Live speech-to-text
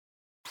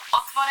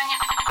Otvorene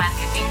o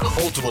marketingu.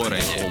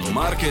 Otvorene o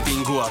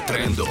marketingu a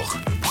trendoch.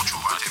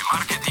 Počúvate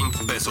Marketing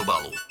bez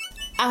obalu.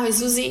 Ahoj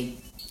Zuzi,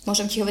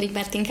 môžem ti hovoriť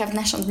Martinka v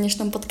našom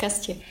dnešnom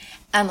podcaste?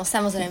 Áno,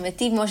 samozrejme,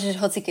 ty môžeš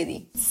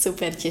hocikedy.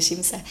 Super,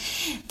 teším sa.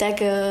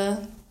 Tak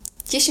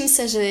teším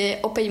sa, že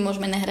opäť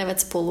môžeme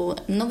nahrávať spolu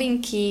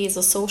novinky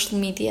zo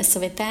social media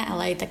sveta,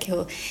 ale aj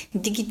takého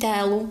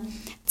digitálu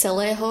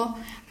celého,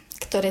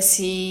 ktoré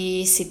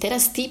si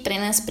teraz ty pre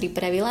nás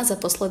pripravila za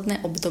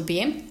posledné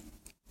obdobie.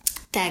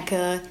 Tak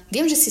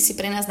viem, že si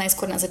pre nás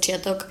najskôr na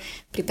začiatok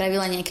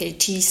pripravila nejaké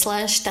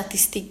čísla,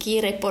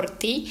 štatistiky,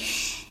 reporty.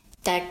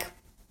 Tak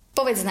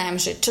povedz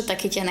nám, že čo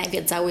také ťa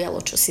najviac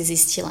zaujalo, čo si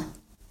zistila?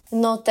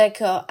 No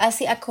tak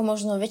asi ako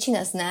možno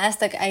väčšina z nás,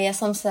 tak aj ja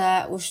som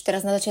sa už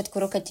teraz na začiatku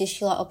roka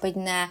tešila opäť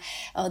na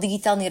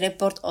digitálny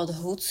report od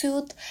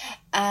Hootsuite,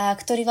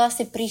 ktorý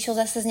vlastne prišiel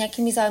zase s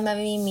nejakými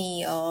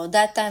zaujímavými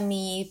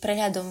dátami,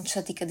 prehľadom, čo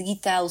sa týka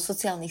digitálu,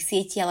 sociálnych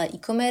sietí, ale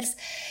e-commerce.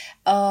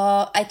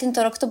 Aj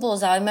tento rok to bolo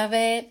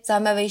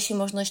zaujímavejšie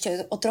možno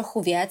ešte o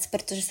trochu viac,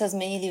 pretože sa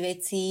zmenili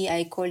veci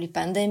aj kvôli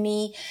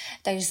pandémii,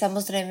 takže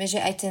samozrejme,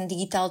 že aj ten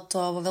digitál to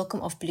vo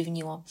veľkom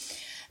ovplyvnilo.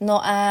 No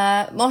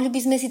a mohli by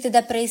sme si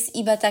teda prejsť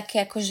iba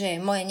také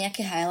akože moje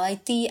nejaké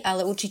highlighty,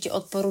 ale určite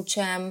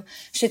odporúčam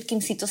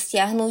všetkým si to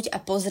stiahnuť a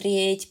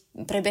pozrieť,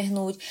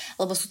 prebehnúť,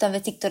 lebo sú tam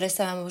veci, ktoré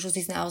sa vám môžu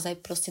zísť naozaj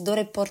proste do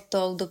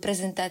reportov, do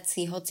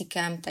prezentácií,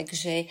 hocikam,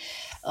 takže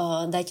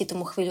dajte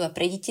tomu chvíľu a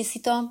prejdite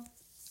si to.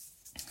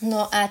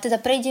 No a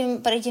teda prejdem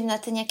na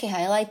tie nejaké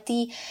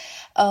highlighty.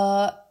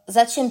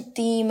 Začnem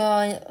tým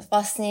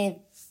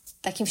vlastne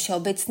takým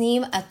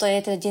všeobecným a to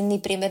je teda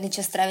denný priemerný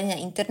čas strávenia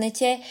na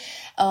internete.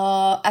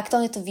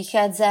 Aktuálne to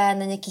vychádza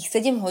na nejakých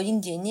 7 hodín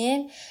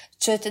denne,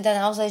 čo je teda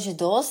naozaj že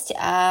dosť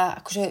a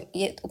akože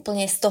je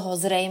úplne z toho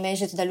zrejme,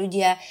 že teda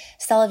ľudia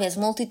stále viac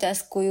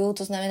multitaskujú,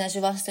 to znamená,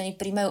 že vlastne oni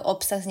príjmajú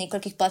obsah z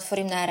niekoľkých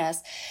platform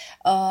naraz.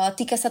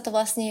 Týka sa to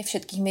vlastne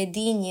všetkých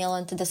médií, nie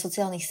len teda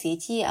sociálnych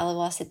sietí, ale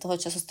vlastne toho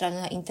času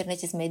stráveného na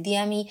internete s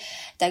médiami,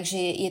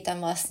 takže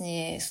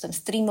sú tam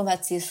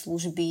streamovacie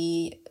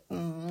služby,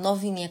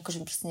 noviny,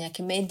 akože proste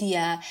nejaké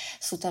médiá,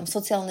 sú tam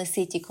sociálne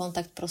siete,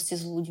 kontakt proste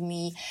s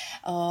ľuďmi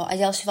a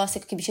ďalšie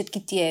vlastne keby všetky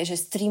tie, že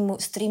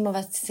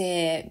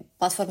streamovacie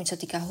platformy, čo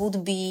týka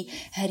hudby,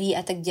 hry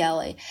a tak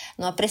ďalej.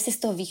 No a presne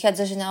z toho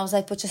vychádza, že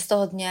naozaj počas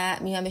toho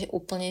dňa my máme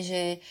úplne,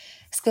 že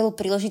skvelú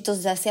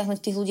príležitosť zasiahnuť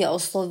tých ľudí a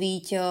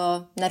osloviť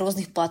na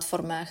rôznych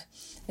platformách.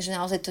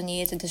 Že naozaj to nie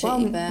je teda, že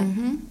iba...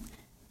 Mm-hmm.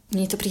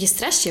 Mne to príde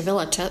strašne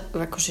veľa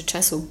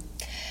času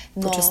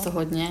počas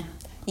toho dňa.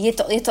 Je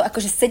to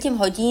akože 7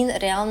 hodín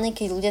reálne,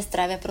 keď ľudia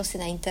strávia proste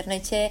na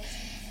internete,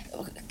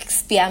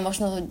 spia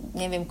možno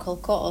neviem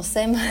koľko,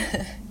 8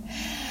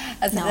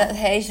 a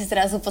hej, že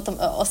zrazu potom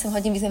 8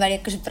 hodín by sme mali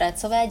akože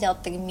pracovať, ale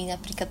tak my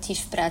napríklad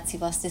tiež v práci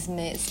vlastne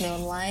sme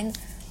online.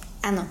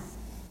 Áno.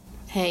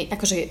 Hej,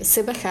 akože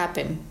seba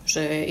chápem,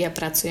 že ja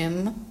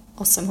pracujem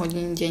 8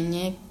 hodín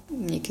denne,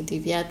 niekedy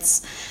viac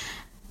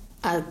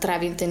a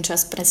trávim ten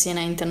čas presne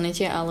na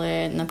internete,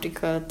 ale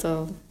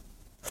napríklad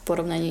v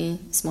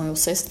porovnaní s mojou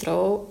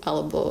sestrou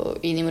alebo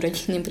iným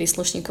rodinným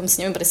príslušníkom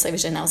si neviem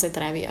predstaviť, že naozaj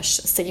trávi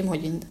až 7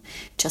 hodín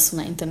času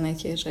na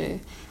internete,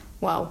 že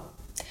wow.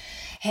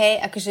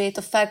 Hej, akože je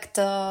to fakt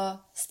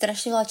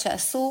strašne veľa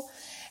času.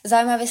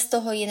 Zaujímavé z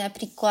toho je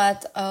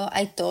napríklad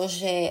aj to,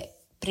 že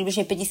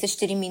približne 54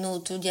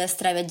 minút ľudia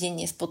strávia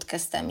denne s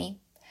podcastami.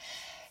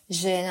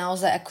 Že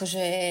naozaj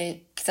akože,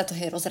 keď sa to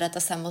rozráta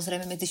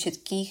samozrejme medzi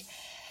všetkých,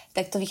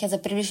 tak to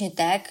vychádza približne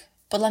tak.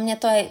 Podľa mňa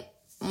to aj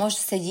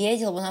môže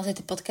sedieť, lebo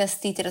naozaj tie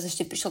podcasty, teraz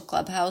ešte prišiel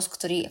Clubhouse,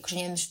 ktorý, akože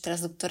neviem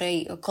teraz do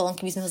ktorej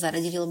kolónky by sme ho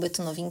zaradili, lebo je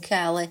to novinka,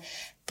 ale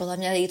podľa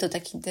mňa je to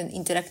taký ten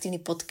interaktívny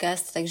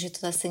podcast, takže je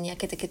to zase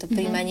nejaké takéto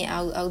príjmanie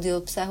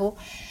audio obsahu.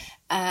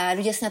 A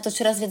ľudia sa na to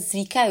čoraz viac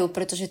zvykajú,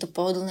 pretože je to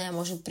pohodlné a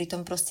môžu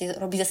pritom proste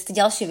robiť zase tie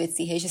ďalšie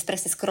veci, hej, že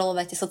presne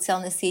scrollovať tie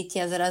sociálne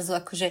siete a zrazu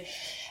akože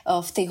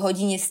v tej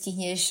hodine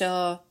stihneš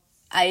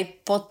aj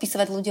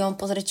podpisovať ľuďom,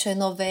 pozrieť, čo je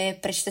nové,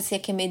 prečítať si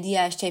aké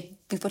médiá a ešte aj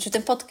vypočuť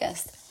ten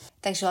podcast.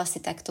 Takže vlastne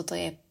tak toto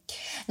je.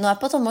 No a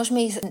potom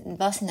môžeme ísť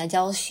vlastne na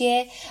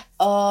ďalšie.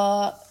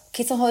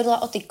 Keď som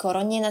hovorila o tej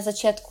korone na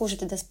začiatku,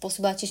 že teda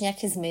spôsobila tiež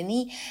nejaké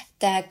zmeny,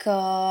 tak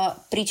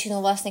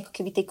príčinou vlastne ako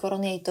keby tej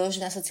korony je to, že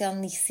na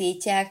sociálnych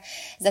sieťach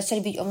začali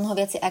byť o mnoho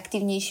viacej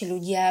aktívnejší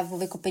ľudia vo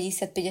veku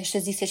 55 až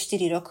 64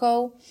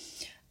 rokov.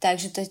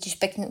 Takže to je tiež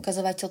pekný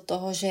ukazovateľ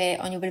toho, že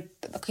oni boli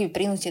ako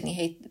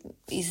prinútení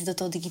ísť do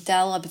toho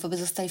digitálu, aby vôbec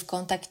zostali v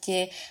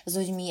kontakte s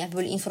ľuďmi, aby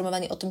boli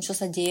informovaní o tom, čo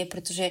sa deje,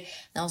 pretože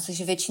naozaj,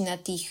 že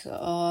väčšina tých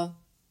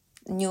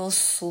news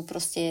sú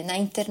proste na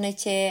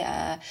internete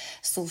a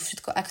sú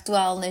všetko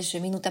aktuálne, že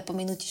minúta po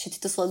minúte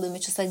všetci to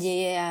sledujeme, čo sa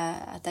deje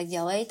a tak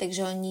ďalej.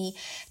 Takže oni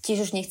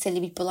tiež už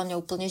nechceli byť podľa mňa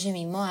úplne že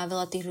mimo a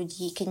veľa tých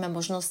ľudí, keď má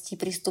možnosti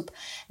prístup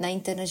na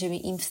internet, že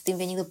im s tým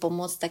vie niekto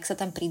pomôcť, tak sa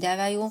tam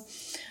pridávajú.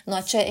 No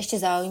a čo je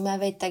ešte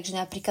zaujímavé, takže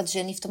napríklad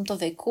ženy v tomto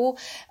veku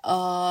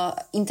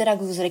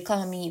interagujú s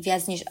reklamami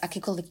viac než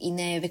akékoľvek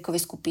iné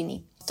vekové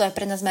skupiny. To aj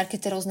pre nás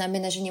marketerov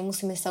znamená, že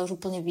nemusíme sa už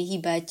úplne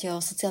vyhýbať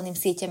sociálnym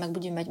sieťam, ak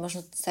budeme mať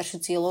možno staršiu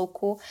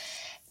cieľovku,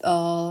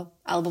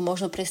 alebo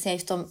možno presne aj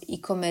v tom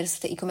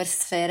v tej e-commerce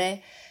sfére,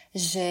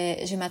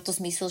 že má to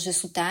zmysel, že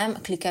sú tam,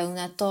 klikajú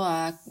na to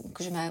a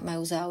akože majú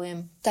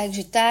záujem.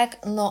 Takže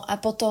tak, no a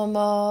potom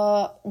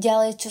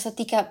ďalej, čo sa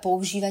týka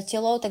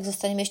používateľov, tak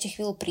zostaneme ešte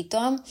chvíľu pri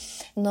tom.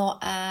 No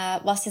a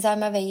vlastne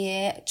zaujímavé je,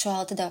 čo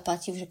ale teda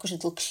platí už akože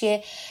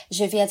dlhšie,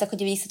 že viac ako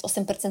 98%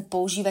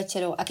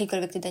 používateľov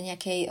akýkoľvek teda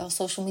nejakej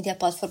social media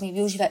platformy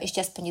využíva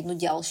ešte aspoň jednu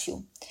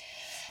ďalšiu.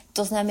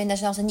 To znamená,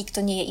 že naozaj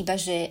nikto nie je iba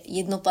že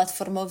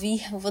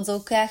jednoplatformový v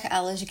vodzovkách,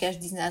 ale že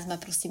každý z nás má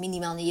proste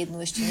minimálne jednu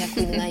ešte nejakú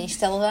inú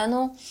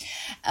nainštalovanú.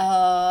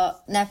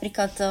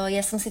 Napríklad ja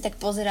som si tak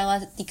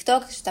pozerala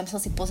TikTok, že tam som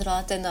si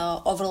pozerala ten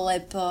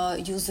overlap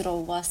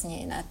userov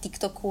vlastne na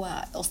TikToku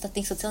a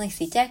ostatných sociálnych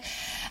sieťach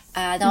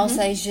a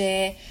naozaj,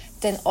 že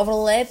ten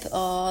overlap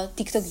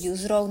TikTok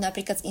userov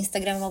napríklad s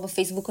Instagramom alebo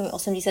Facebookom je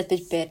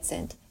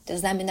 85%. To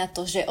znamená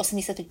to, že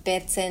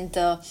 85%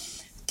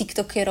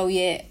 TikTokerov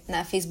je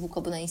na Facebooku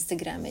alebo na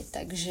Instagrame,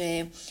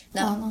 takže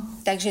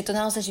je to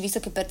naozaj že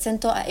vysoké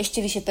percento a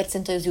ešte vyššie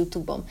percento je s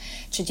YouTubeom,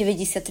 čo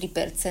 93%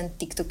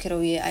 TikTokerov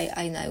je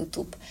aj na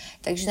YouTube.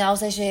 Takže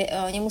naozaj, že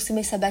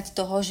nemusíme sa bať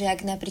toho, že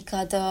ak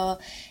napríklad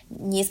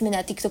nie sme na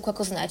TikToku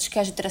ako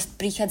značka, že teraz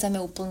prichádzame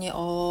úplne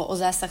o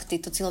zásah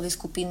tejto cieľovej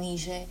skupiny,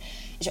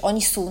 že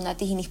oni sú na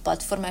tých iných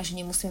platformách, že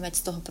nemusíme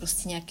mať z toho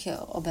proste nejaké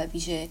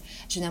obavy,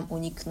 že nám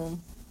uniknú.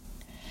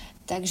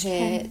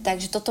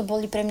 Takže toto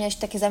boli pre mňa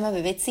ešte také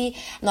zaujímavé veci.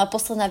 No a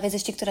posledná vec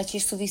ešte, ktorá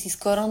tiež súvisí s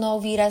koronou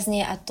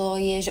výrazne a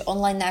to je, že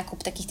online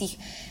nákup takých tých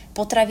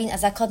potravín a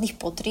základných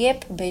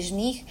potrieb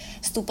bežných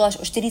stúpla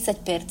až o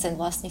 40%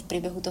 vlastne v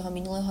priebehu toho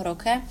minulého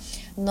roka.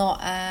 No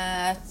a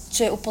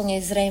čo je úplne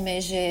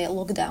zrejme, že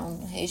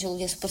lockdown, hej, že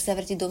ľudia sú proste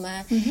zavretí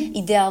doma.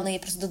 Ideálne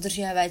je proste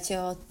dodržiavať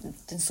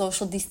ten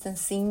social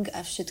distancing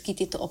a všetky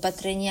tieto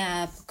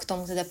opatrenia a k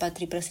tomu teda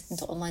patrí presne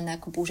tento online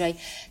nákup už aj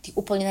tých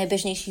úplne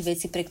najbežnejších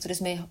vecí, pre ktoré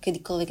sme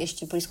kedykoľvek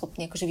ešte boli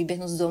schopní akože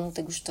vybehnúť z domu,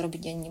 tak už to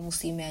robiť ani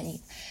nemusíme,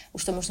 ani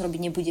už to možno robiť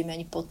nebudeme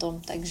ani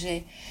potom,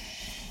 takže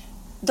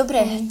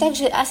dobre,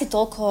 takže asi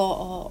toľko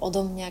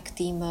odo mňa k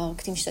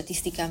tým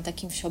štatistikám,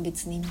 takým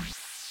všeobecným.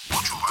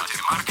 Počúvate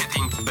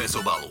Marketing bez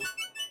obalu.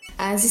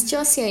 A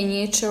zistila si aj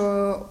niečo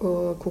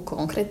ku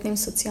konkrétnym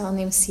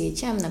sociálnym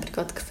sieťam,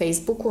 napríklad k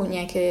Facebooku,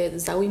 nejaké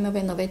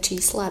zaujímavé nové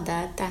čísla,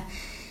 dáta?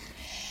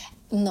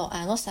 No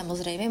áno,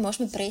 samozrejme,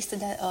 môžeme prejsť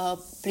teda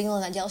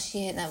plynulo na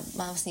ďalšie, na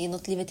vlastne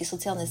jednotlivé tie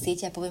sociálne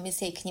siete a povieme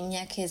si aj k nim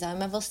nejaké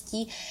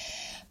zaujímavosti.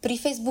 Pri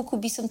Facebooku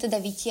by som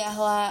teda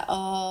vytiahla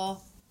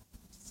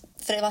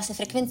vlastne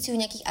frekvenciu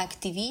nejakých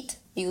aktivít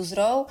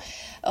userov.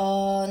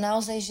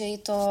 Naozaj, že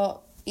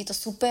je to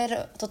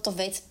super toto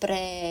vec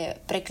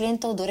pre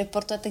klientov do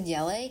reportu a tak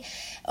ďalej.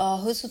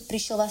 Hootsuite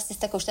prišiel vlastne s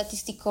takou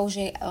štatistikou,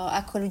 že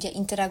ako ľudia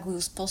interagujú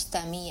s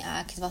postami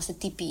a aké vlastne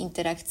typy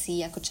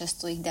interakcií, ako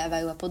často ich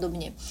dávajú a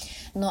podobne.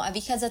 No a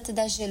vychádza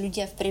teda, že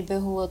ľudia v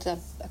priebehu,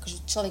 teda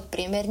akože človek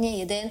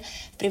priemerne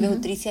v priebehu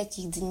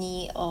 30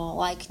 dní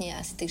lajkne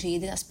asi takže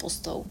 11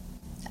 postov.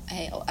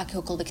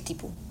 Akéhokoľvek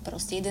typu.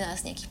 Proste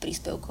 11 nejakých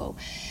príspevkov.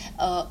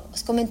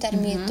 S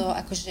komentármi je to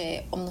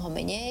akože o mnoho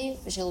menej,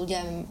 že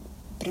ľudia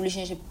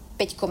približne že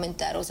 5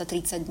 komentárov za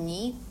 30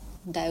 dní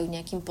dajú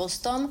nejakým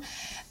postom.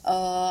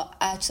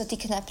 A čo sa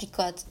týka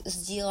napríklad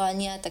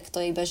zdieľania, tak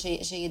to je iba, že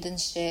jeden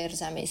share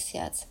za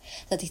mesiac,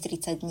 za tých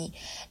 30 dní.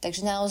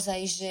 Takže naozaj,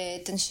 že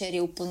ten share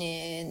je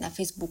úplne na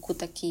Facebooku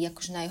taký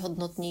akože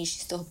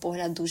najhodnotnejší z toho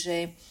pohľadu,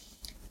 že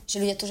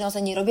ľudia to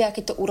naozaj nerobia a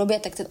keď to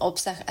urobia, tak ten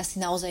obsah asi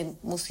naozaj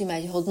musí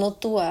mať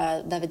hodnotu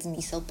a dávať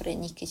zmysel pre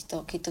nich,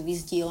 keď to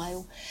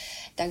vyzdieľajú.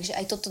 Takže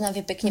aj toto nám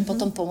vie pekne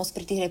potom pomôcť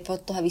pri tých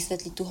reportoch a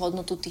vysvetliť tú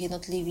hodnotu tých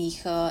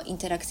jednotlivých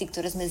interakcií,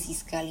 ktoré sme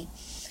získali.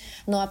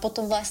 No a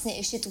potom vlastne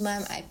ešte tu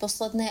mám aj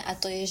posledné a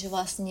to je, že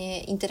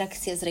vlastne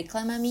interakcia s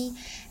reklamami,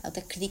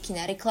 tak kliky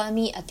na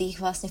reklamy a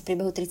tých vlastne v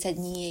priebehu 30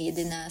 dní je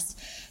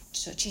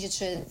 11, čiže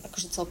čo je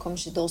akože celkom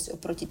že dosť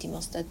oproti tým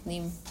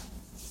ostatným.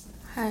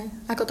 Hej.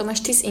 Ako to máš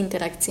ty s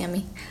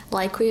interakciami?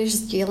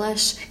 Lajkuješ,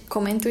 zdieľaš,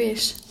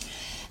 komentuješ?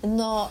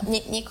 No,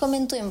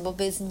 nekomentujem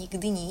vôbec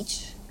nikdy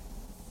nič.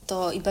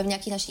 To iba v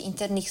nejakých našich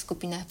interných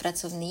skupinách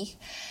pracovných.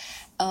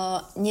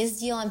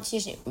 Nezdieľam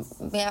tiež,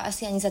 ja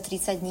asi ani za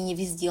 30 dní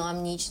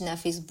nevyzdieľam nič na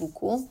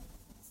Facebooku.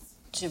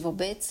 Čiže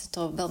vôbec,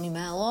 to veľmi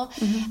málo.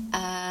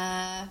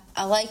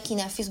 A lajky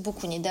na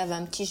Facebooku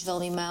nedávam tiež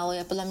veľmi málo.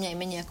 Ja podľa mňa aj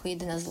menej ako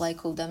 11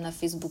 lajkov dám na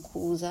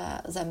Facebooku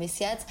za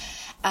mesiac.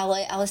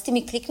 Ale s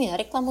tými klikmi na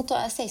reklamu to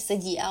asi aj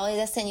sedí. Ale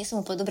zase nie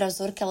som úplne dobrá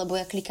vzorka, lebo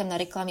ja klikám na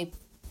reklamy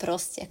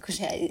proste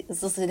akože aj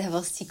zo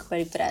zvedavosti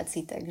kvôli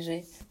práci,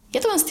 takže... Ja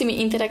to mám s tými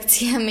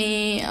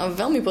interakciami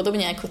veľmi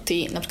podobne ako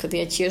ty. Napríklad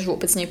ja tiež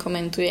vôbec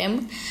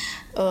nekomentujem,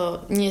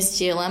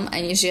 nezdielam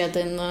ani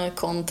žiaden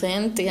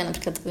content. Ja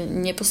napríklad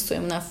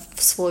nepostujem na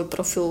svoj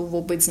profil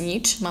vôbec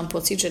nič. Mám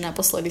pocit, že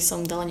naposledy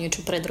som dala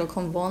niečo pred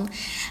rokom von.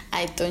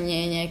 Aj to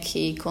nie je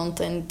nejaký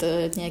content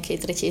nejakej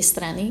tretej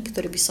strany,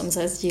 ktorý by som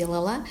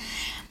zazdielala.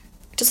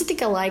 Čo sa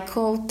týka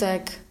lajkov,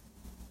 tak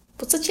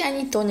podstate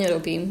ani to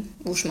nerobím.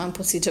 Už mám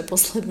pocit, že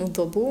poslednú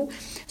dobu.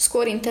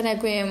 Skôr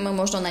interagujem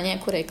možno na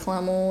nejakú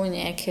reklamu,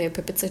 nejaké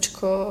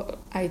PPCčko,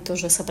 aj to,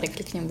 že sa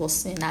prekliknem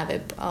vlastne na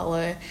web,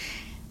 ale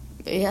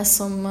ja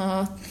som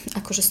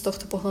akože z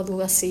tohto pohľadu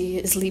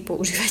asi zlý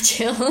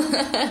používateľ.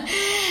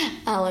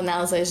 Ale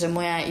naozaj, že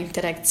moja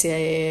interakcia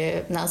je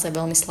naozaj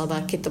veľmi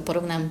slabá. Keď to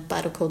porovnám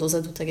pár rokov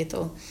dozadu, tak je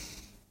to...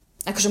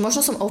 Akože možno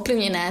som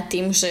ovplyvnená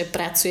tým, že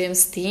pracujem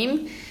s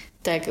tým,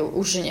 tak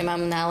už nemám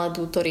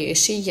náladu to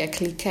riešiť a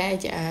klikať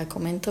a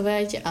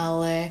komentovať,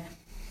 ale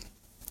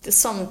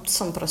som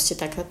proste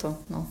takáto,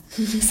 no.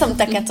 Som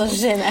takáto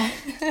žena.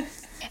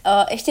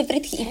 Ešte pri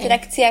tých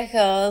interakciách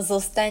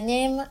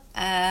zostanem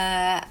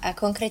a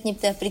konkrétne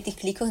teda pri tých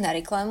klikoch na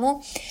reklamu,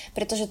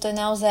 pretože to je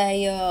naozaj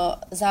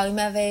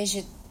zaujímavé,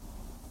 že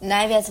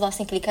najviac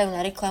vlastne klikajú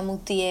na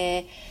reklamu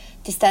tie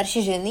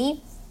staršie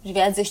ženy, že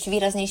viac ešte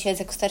výraznejšie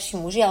viac ako starší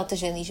muži, ale to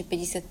ženy, že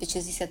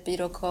 55-65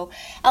 rokov,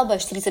 alebo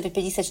aj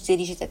 45-54,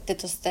 že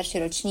tieto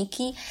staršie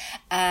ročníky.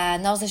 A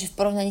naozaj, že v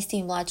porovnaní s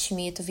tými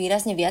mladšími je to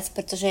výrazne viac,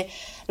 pretože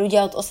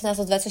ľudia od 18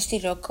 do 24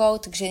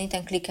 rokov, tak ženy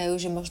tam klikajú,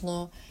 že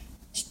možno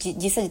 10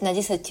 na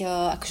 10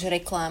 akože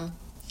reklám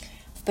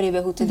v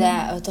priebehu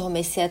teda toho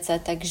mesiaca,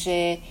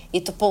 takže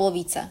je to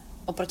polovica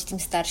oproti tým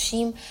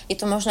starším. Je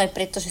to možno aj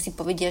preto, že si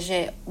povedia,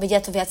 že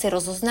vedia to viacej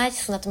rozoznať,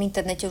 sú na tom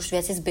internete už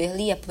viacej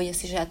zbehli a povedia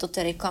si, že ja toto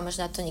je reklama,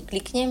 že na to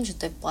nekliknem, že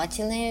to je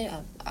platené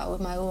a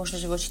majú možno,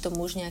 že voči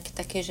tomu už nejaké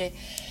také,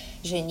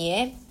 že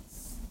nie.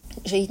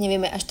 Že ich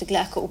nevieme až tak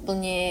ľahko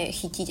úplne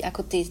chytiť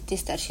ako tie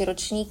staršie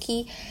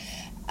ročníky.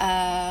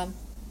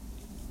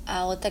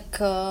 Ale tak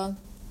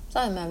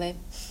zaujímavé.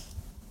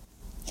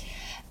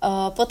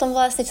 Potom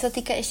vlastne, čo sa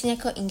týka ešte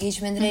nejakého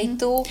engagement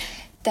rateu,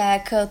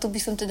 tak tu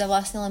by som teda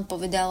vlastne len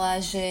povedala,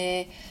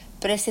 že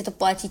presne to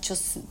platí,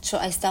 čo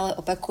aj stále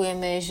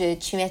opakujeme, že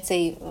čím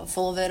viacej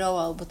followerov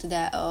alebo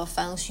teda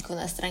fanúšikov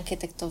na stránke,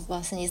 tak to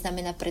vlastne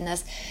neznamená pre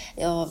nás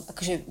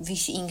akože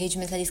vyšší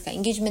engagement, hľadiska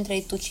engagement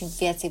rateu, čím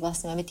viacej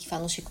vlastne máme tých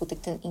fanúšikov,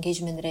 tak ten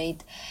engagement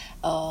rate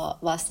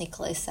vlastne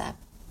klesá.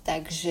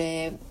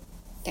 Takže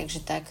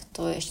tak,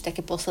 to je ešte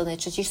také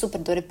posledné, čo tiež super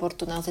do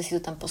reportu, naozaj si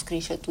to tam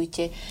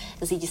poscreenshotujte,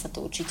 zíde sa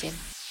to určite.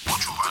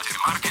 Počúvate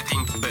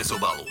Marketing bez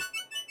obalu.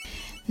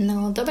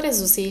 No, dobre,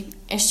 Zuzi,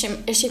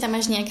 ešte tam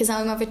máš nejaké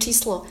zaujímavé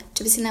číslo,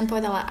 čo by si nám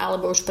povedala,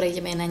 alebo už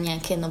prejdeme na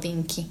nejaké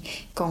novinky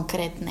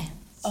konkrétne?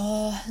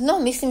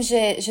 No, myslím,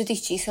 že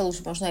tých čísel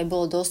už možno aj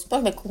bolo dosť.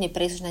 Môžeme kľudne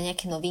prejsť už na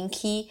nejaké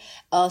novinky.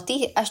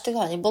 Tých až tak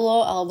veľa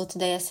nebolo, alebo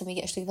teda ja som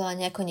ich až tak veľa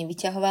nejako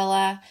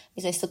nevyťahovala. My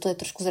sme si to tu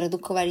trošku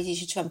zredukovali,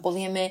 že čo vám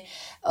povieme.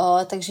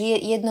 Takže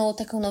jednou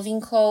takou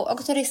novinkou, o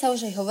ktorej sa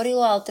už aj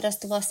hovorilo, ale teraz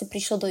to vlastne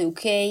prišlo do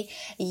UK,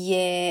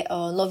 je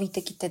nový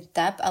taký ten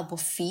tab, alebo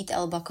feed,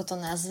 alebo ako to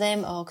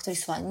nazvem, ktorý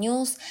sa volá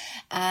News.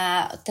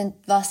 A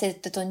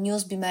tento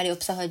News by mali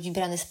obsahovať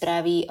vybrané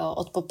správy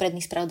od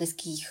popredných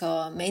spravodajských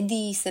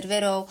médií,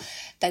 serverov.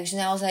 Takže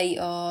naozaj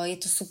je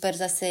to super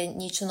zase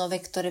niečo nové,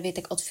 ktoré vie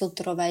tak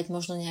odfiltrovať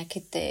možno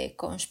nejaké tie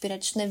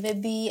konšpiračné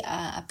weby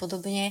a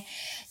podobne.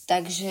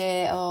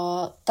 Takže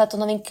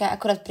táto novinka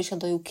akorát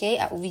prišla do UK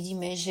a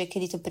uvidíme, že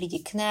kedy to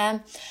príde k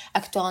nám.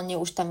 Aktuálne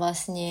už tam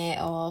vlastne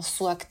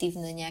sú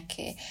aktívne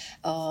nejaké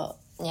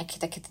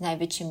také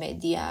najväčšie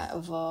médiá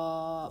v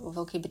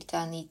Veľkej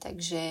Británii,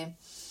 takže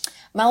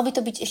malo by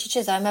to byť ešte čo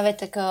je zaujímavé,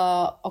 tak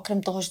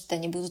okrem toho, že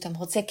teda nebudú tam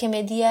hociaké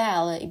médiá,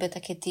 ale iba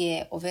také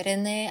tie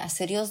overené a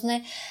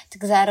seriózne,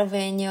 tak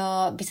zároveň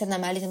by sa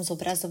nám mali tam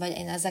zobrazovať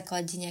aj na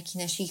základe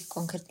nejakých našich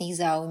konkrétnych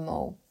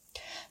záujmov.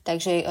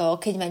 Takže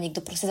keď má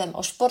niekto proste tam o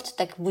šport,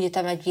 tak bude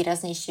tam mať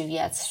výraznejšie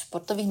viac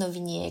športových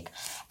noviniek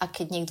a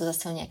keď niekto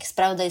zase o nejaké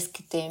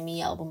spravodajské témy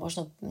alebo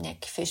možno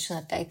nejaké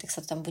fashion a tak sa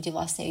tam bude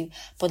vlastne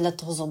podľa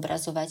toho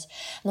zobrazovať.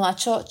 No a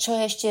čo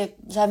je ešte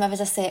zaujímavé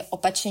zase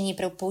opačenie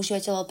pre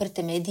používateľov, pre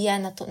tie médiá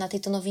na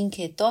tejto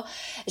novinke je to,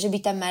 že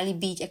by tam mali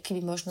byť akéby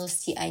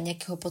možnosti aj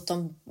nejakého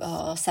potom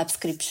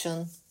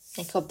subscription,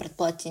 nejakého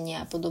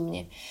predplatenia a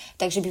podobne.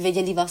 Takže by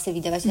vedeli vlastne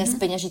vydavateľa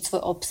speňažiť svoj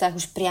obsah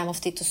už priamo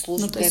v tejto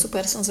službe. No to je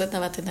super, som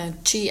zvedavá teda,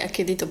 či a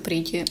kedy to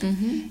príde.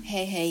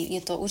 Hej,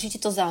 je to určite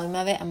to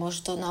zaujímavé a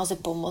môže to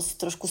naozaj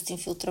pomôcť trošku s tým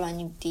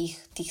filtrovaním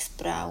tých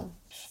správ.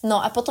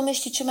 No a potom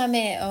ešte, čo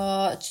máme,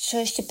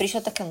 čo ešte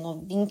prišla taká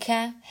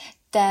novinka,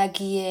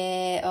 tak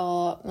je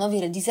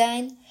nový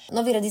redesign.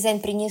 Nový redesign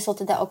priniesol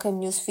teda okrem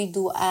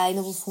newsfeedu aj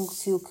novú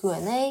funkciu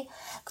Q&A,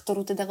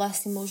 ktorú teda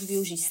vlastne môžu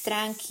využiť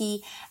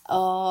stránky.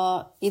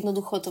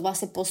 Jednoducho to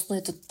vlastne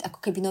postuje to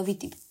ako keby nový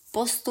typ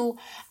postu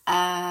a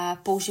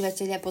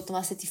používateľia potom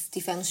vlastne tí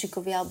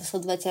fanúšikovia alebo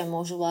sledovateľia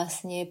môžu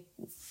vlastne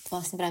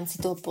v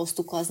rámci toho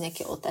postu klásť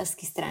nejaké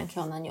otázky stránky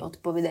a na ne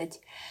odpovedať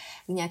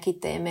k nejakej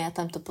téme a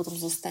tam to potom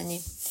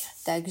zostane.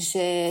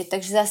 Takže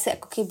zase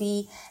ako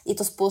keby je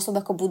to spôsob,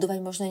 ako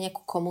budovať možno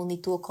nejakú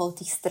komunitu okolo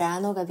tých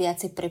stránok a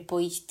viacej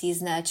prepojiť tie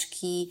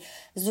značky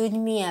s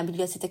ľuďmi a byť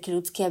viacej taký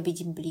ľudský a byť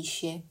im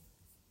bližšie.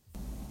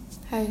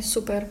 Hej,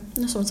 super.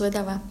 No som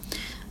zvedavá,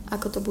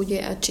 ako to bude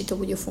a či to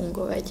bude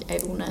fungovať aj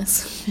u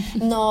nás.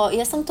 No,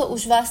 ja som to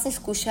už vlastne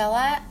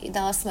skúšala,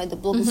 dala som aj do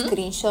blogu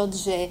screenshot,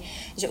 že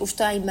už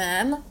to aj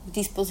mám k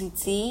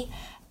dispozícii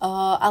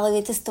Ale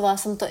netestovala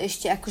som to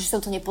ešte, akože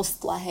som to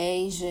nepostla,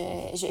 hej,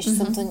 že ešte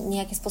som to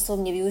nejakým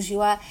spôsobom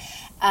nevyužila,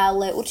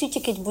 ale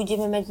určite, keď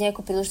budeme mať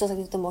nejakú príležitosť,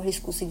 tak by to mohli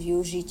skúsiť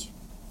využiť.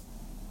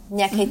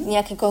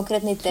 Nejakej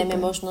konkrétnej téme,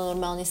 možno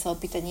normálne sa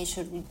opýtať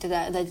niečo,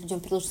 teda dať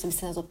ľuďom príležitosť, aby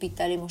sa nás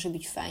opýtali, môže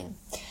byť fajn.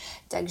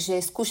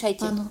 Takže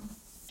skúšajte. Áno.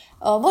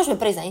 Môžeme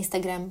prejsť na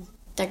Instagram.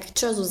 Tak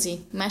čo,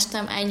 Zuzi, máš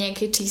tam aj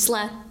nejaké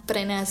čísla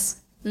pre nás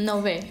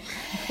nové?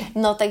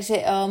 No,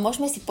 takže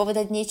môžeme si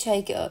povedať niečo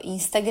aj k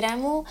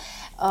Instagramu.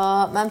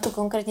 Mám tu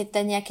konkrétne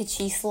teda nejaké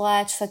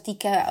čísla, čo sa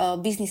týka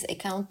business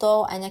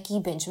accountov a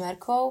nejakých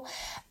benchmarkov.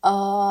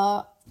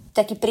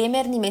 Taký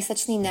priemerný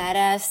mesačný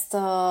nárast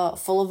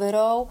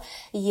followerov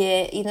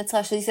je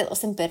 1,68%,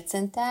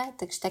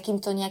 takže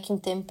takýmto nejakým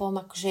tempom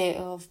akože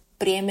v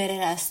priemere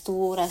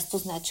rastú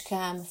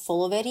značkám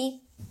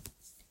followery.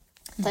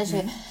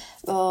 Takže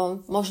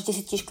môžete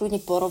si tiež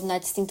kľudne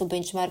porovnať s týmto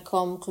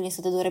benchmarkom, kľudne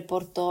sa to do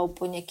reportov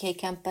po nejakej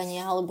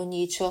kampani alebo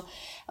niečo.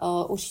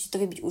 Určite to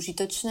vie byť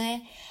užitočné.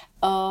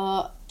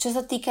 Čo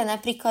sa týka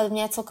napríklad,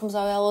 mňa celkom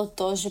zaujalo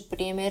to, že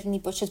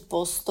priemerný počet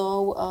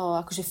postov,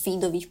 akože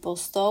feedových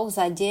postov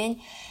za deň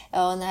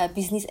na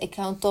business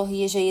accountoch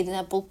je, že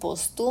 1,5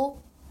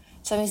 postu.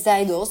 Čo mi zdá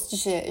aj dosť,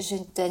 že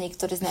teda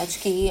niektoré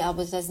značky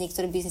alebo teda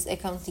niektoré business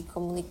accounty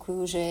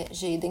komunikujú,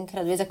 že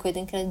viac ako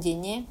jedenkrát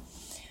denne.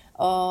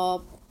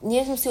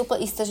 Nie som si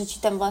úplne istá, že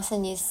či tam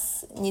vlastne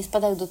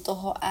nespadajú do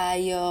toho aj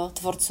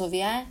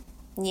tvorcovia,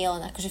 nie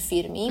len akože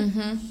firmy.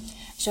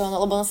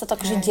 Lebo ono sa to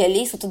akože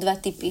delí, sú to dva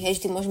typy, hej,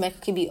 že ty môžeme ako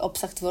keby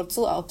obsah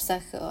tvorcu a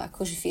obsah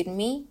akože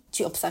firmy,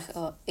 či obsah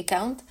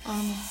account.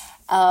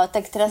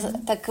 Tak teraz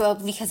tak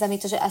vychádza mi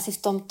to, že asi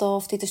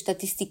v tejto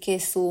štatistike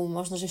sú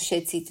možno, že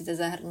všetci teda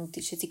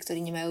zahrnutí, všetci,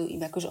 ktorí nemajú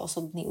iba akože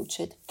osobný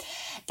účet.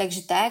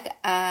 Takže tak.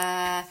 A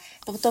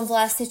potom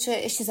vlastne, čo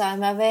je ešte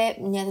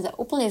zaujímavé, mňa teda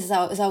úplne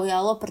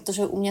zaujalo,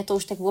 pretože u mňa to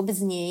už tak vôbec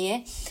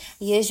nie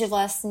je, že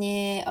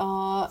vlastne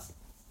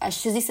až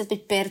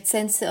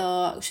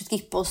 65%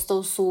 všetkých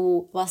postov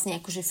sú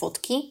vlastne akože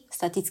fotky,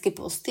 statické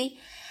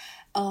posty.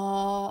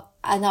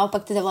 A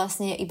naopak teda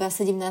vlastne iba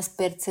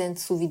 17%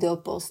 sú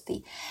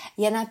videoposty.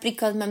 Ja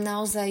napríklad mám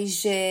naozaj,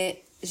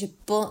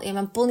 ja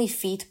mám plný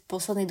feed v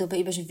poslednej dobe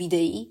iba že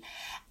videí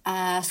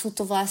a sú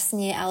to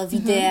vlastne ale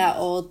videá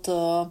od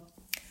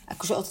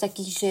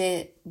takých, že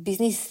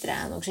biznis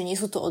stránok, že nie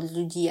sú to od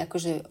ľudí,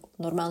 akože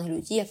normálnych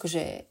ľudí,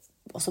 akože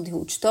osobných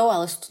účtov,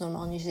 ale sú to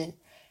normálne, že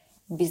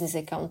business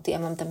accounty a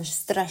mám tam že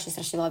strašne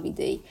veľa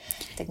videí.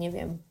 Tak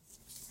neviem.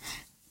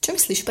 Čo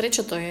myslíš,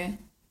 prečo to je?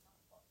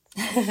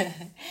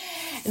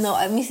 No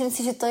a myslím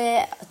si, že to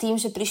je tým,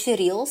 že prišli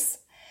Reels,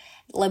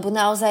 lebo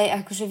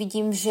naozaj akože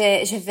vidím,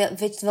 že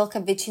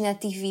veľká väčšina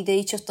tých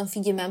videí, čo v tom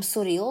feede mám,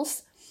 sú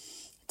Reels,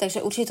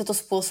 takže určite toto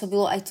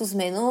spôsobilo aj tú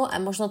zmenu a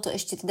možno to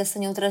ešte teda sa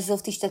neodrazilo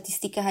v tých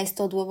štatistikách aj z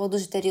toho dôvodu,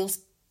 že tie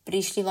Reels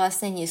prišli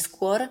vlastne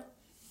neskôr,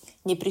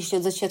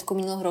 neprišli od začiatku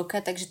minulého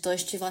roka, takže to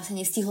ešte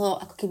vlastne nestihlo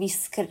ako keby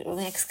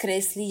nejak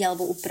skresliť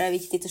alebo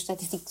upraviť tieto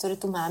štatistiky,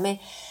 ktoré tu máme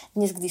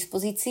dnes k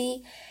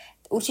dispozícii.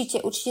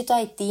 Určite to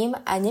aj tým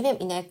a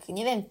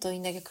neviem to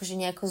inak akože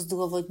nejako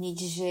zdôvodniť,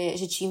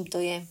 že čím to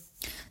je.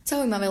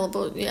 Zaujímavé,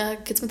 lebo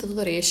keď sme toto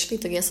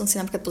riešili, tak ja som si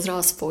napríklad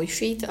pozerala svoj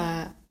feed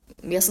a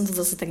ja som to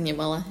zase tak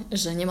nemala,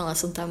 že nemala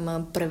som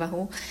tam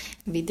prevahu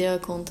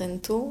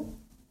videokontentu,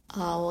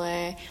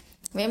 ale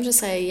viem, že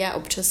sa aj ja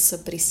občas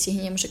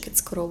pristihnem, že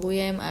keď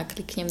scrollujem a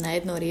kliknem na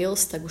jedno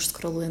Reels, tak už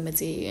scrollujem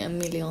medzi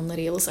milión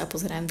Reels a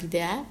pozerám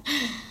videá,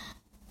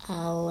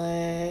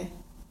 ale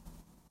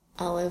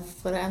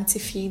v rámci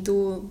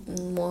feedu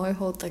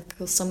môjho, tak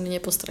som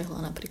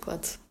nepostrehla napríklad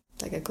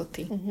tak ako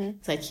ty.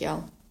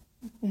 Zatiaľ.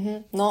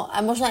 No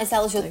a možno aj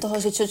záleží od toho,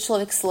 že čo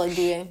človek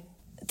sleduje.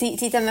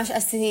 Ty tam máš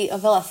asi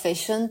veľa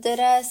fashion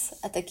teraz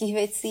a takých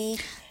vecí,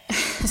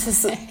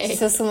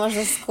 čo sú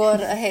možno skôr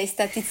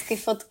statické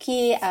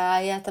fotky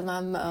a ja tam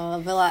mám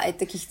veľa aj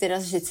takých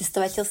teraz, že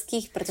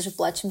cestovateľských, pretože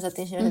plačím za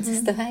tým, že neviem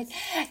cestovať.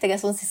 Tak ja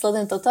som si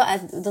sledujem toto a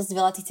dosť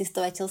veľa tých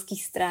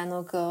cestovateľských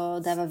stránok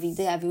dáva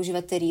videa a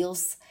využíva tie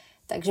Reels.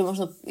 Takže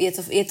možno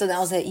je to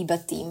naozaj iba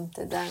tým.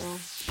 Teda, no.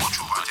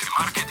 Počúvate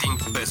marketing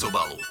bez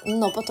obalu.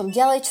 No potom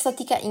ďalej, čo sa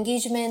týka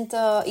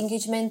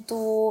engagementu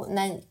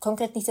na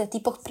konkrétnych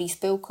typoch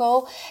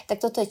príspevkov, tak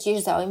toto je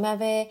tiež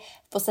zaujímavé.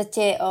 V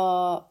podstate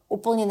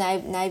úplne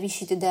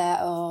najvyšší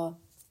teda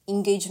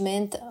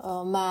engagement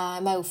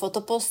majú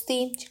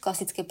fotoposty, či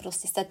klasické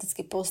proste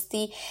statické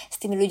posty, s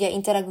tými ľudia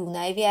interagujú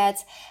najviac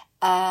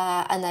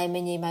a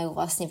najmenej majú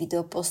vlastne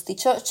videoposty,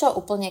 čo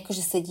úplne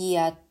akože sedí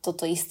a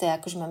toto isté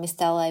akože máme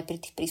stále aj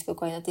pri tých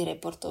príspevkoch aj na tých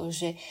reportoch,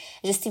 že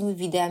s tými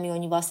videami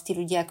oni vlastne tí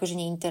ľudia akože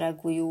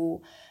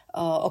neinteragujú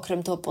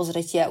okrem toho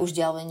pozretia už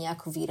ďalej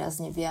nejako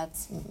výrazne viac.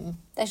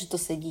 Takže to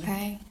sedí.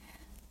 Hej.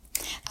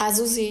 A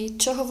Zuzi,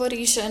 čo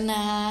hovoríš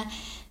na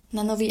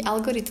nový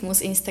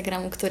algoritmus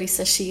Instagramu, ktorý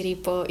sa šíri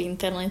po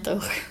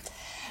internetoch?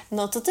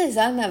 No toto je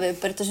zaujímavé,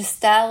 pretože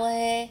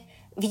stále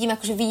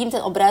vidím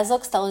ten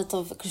obrázok, stále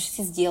to akože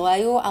si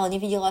zdieľajú, ale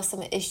nevidela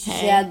som ešte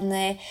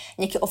žiadne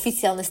nejaké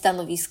oficiálne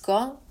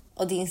stanovisko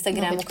od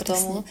Instagramu veď k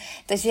tomu.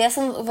 Takže ja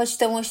som voči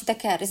tomu ešte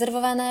taká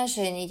rezervovaná,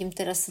 že nejdem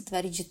teraz sa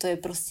tváriť, že to je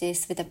proste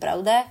sveta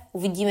pravda.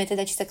 Uvidíme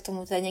teda, či sa k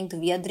tomu teda niekto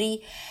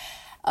vyjadrí.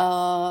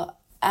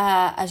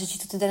 A že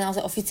či to teda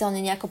naozaj oficiálne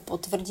nejako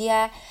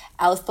potvrdia.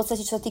 Ale v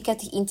podstate, čo sa týka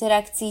tých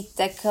interakcií,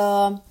 tak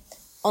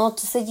ono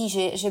to sedí,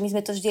 že my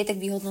sme to vždy aj tak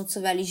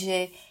vyhodnocovali, že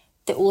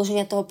tie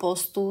uloženia toho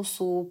postu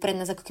sú pre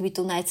nás ako keby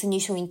tou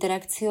najcennejšou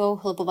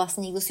interakciou, lebo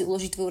vlastne niekto si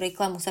uloží tvoju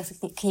reklamu, sa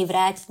chce k nej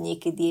vrátiť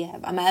niekedy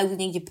a majú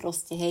niekde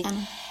proste, hej,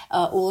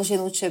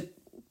 uloženú, čo je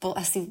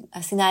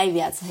asi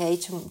najviac, hej,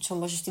 čo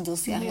môžeš ty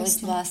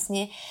dosiahnuť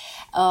vlastne.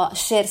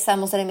 Share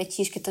samozrejme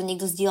tiež, keď to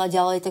niekto zdieľa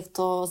ďalej, tak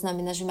to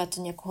znamená, že má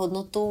to nejakú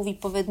hodnotu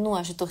výpovednú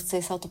a že to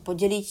chce sa o to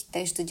podeliť,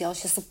 takže to je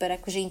ďalšia super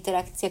akože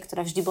interakcia,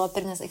 ktorá vždy bola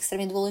pre nás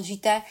extrémne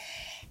dôležitá.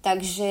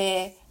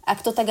 Takže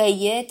ak to tak aj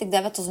je, tak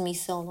dáva to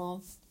zmysel,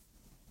 no.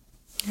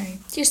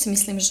 Hej. Tiež si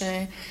myslím,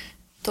 že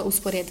to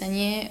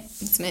usporiadanie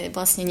sme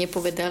vlastne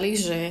nepovedali,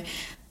 že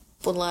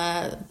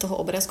podľa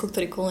toho obrázku,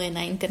 ktorý koluje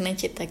na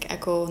internete, tak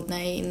ako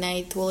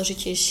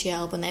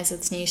najdôležitejšia alebo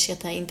najvzácnejšia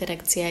tá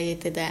interakcia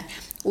je teda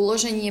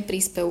uloženie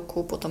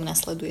príspevku, potom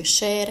nasleduje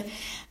share,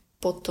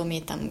 potom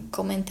je tam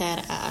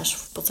komentár a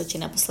až v podstate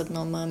na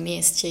poslednom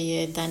mieste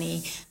je daný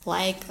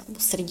like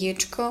alebo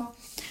srdiečko.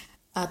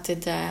 A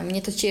teda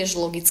mne to tiež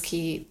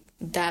logicky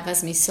dáva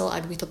zmysel,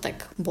 ak by to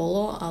tak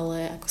bolo,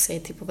 ale ako si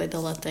aj ty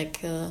povedala,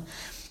 tak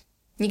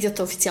nikto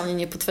to oficiálne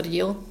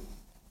nepotvrdil,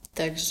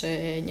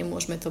 takže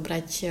nemôžeme to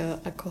brať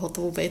ako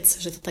hotovú vec,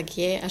 že to tak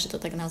je a že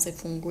to tak naozaj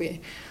funguje.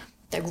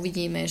 Tak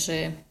uvidíme,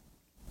 že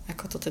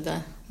ako to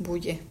teda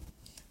bude.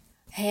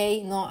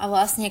 Hej, no a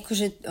vlastne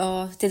akože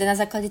teda na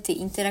základe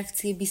tej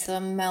interakcie by sa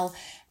vám mal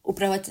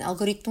upravovať ten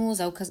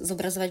algoritmus a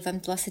zobrazovať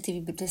vám vlastne tie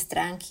vybraté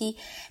stránky.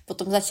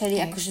 Potom začali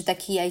akože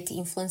takí aj tí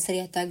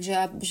influenceri a tak,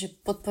 že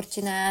podporte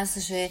nás,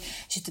 že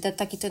teda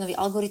takýto je nový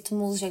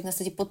algoritmus, že ak nás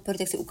chcete podporiť,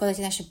 tak si ukladáte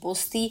naše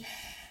posty.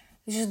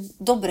 Že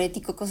dobre, ty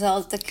kokos,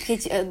 ale tak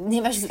keď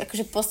nemáš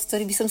akože post,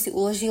 ktorý by som si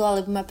uložila,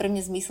 alebo má pre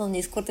mňa zmysel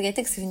neskôr, tak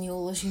aj tak si ho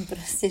neuložím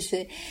proste,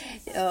 že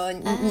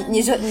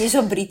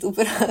nežobri tu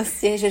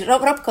proste, že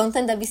rob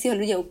content, aby si ho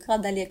ľudia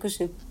ukladali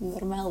akože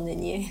normálne,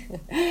 nie?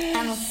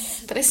 Áno,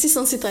 presne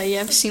som si to aj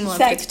ja všimla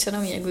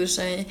predvčerom,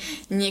 že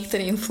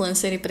niektorí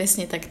influenceri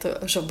presne takto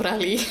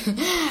žobrali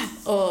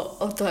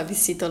o to, aby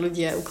si to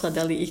ľudia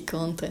ukladali ich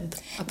content.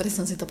 A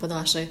presne som si to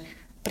povedala, že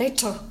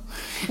prečo?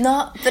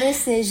 No,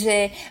 presne,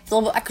 že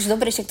lebo akože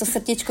dobre, však to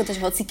srdiečko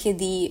tež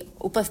hocikedy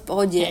úplne v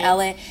pohode,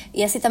 ale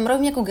ja si tam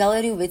robím nejakú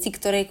galériu vecí,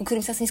 ku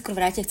ktorým sa neskôr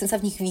vrátia, chcem sa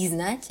v nich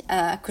vyznať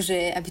a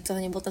akože, aby toho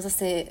nebolo tam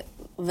zase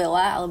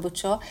veľa, alebo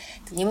čo,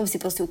 tak nebudem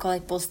si proste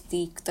ukladať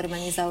posty, ktoré ma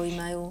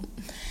nezaujímajú.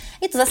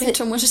 Je to zase...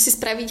 Prečo môžeš si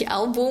spraviť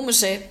album,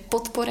 že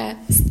podpora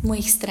z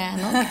mojich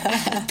stránok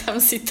a tam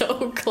si to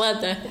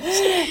ukladá.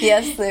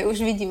 Jasné,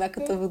 už vidím,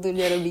 ako to budú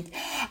ľudia robiť.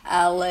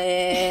 Ale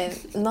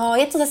no,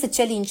 je to zase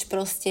challenge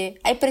proste.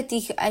 Aj pre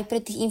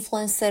tých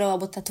influencerov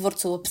alebo tá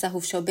tvorcov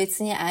obsahu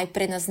všeobecne a aj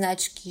pre nás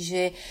značky,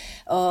 že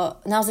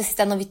naozaj si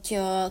stanoviť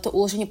to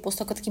uloženie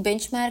postu ako taký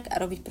benchmark a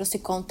robiť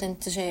proste content,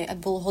 že aby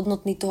bolo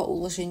hodnotný toho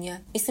uloženia.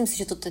 Myslím si,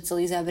 že toto je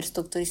celý záver z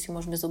toho, ktorý si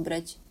môžeme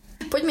zobrať.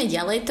 Poďme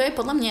ďalej, to je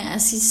podľa mňa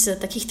asi z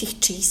takých tých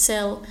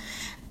čísel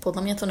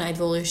podľa mňa to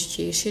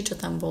najdôležitejšie, čo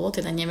tam bolo,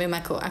 teda neviem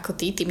ako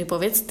ty mi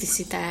povedz, ty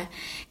si tá,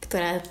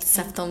 ktorá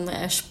sa v tom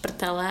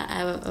šprtala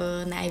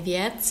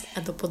najviac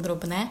a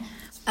dopodrobné.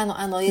 Áno.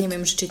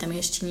 Neviem, či tam je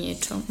ešte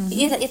niečo.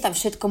 Je tam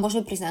všetko,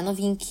 môžeme prísť na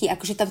novinky,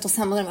 akože tam to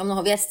samozrejme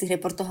mnoho viac tých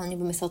reportov, ale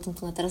nebudeme sa o tom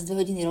tu na teraz 2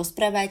 hodiny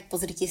rozprávať,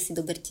 pozrite si,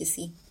 doberte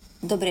si.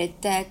 Dobre,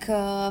 tak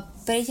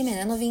prejdeme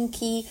na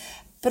novinky.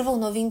 Prvou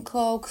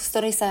novinkou, z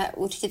ktorej sa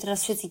určite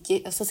teraz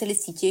všetci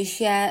socialisti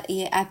tešia,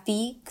 je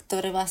API,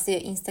 ktoré vlastne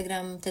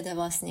Instagram teda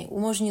vlastne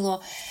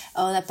umožnilo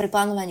na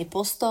preplánovanie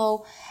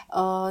postov.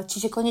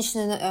 Čiže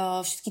konečne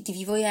všetky tí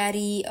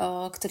vývojári,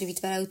 ktorí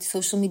vytvárajú tie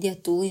social media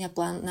tooly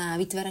na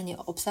vytváranie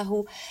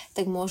obsahu,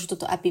 tak môžu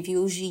toto API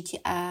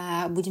využiť a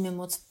budeme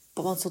môcť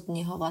pomocou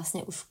neho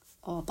vlastne už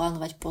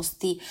plánovať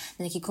posty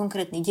na nejaký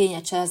konkrétny deň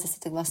a čas a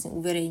sa tak vlastne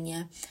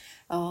uverejnia.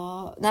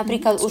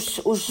 Napríklad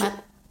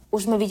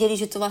už sme videli,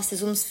 že to vlastne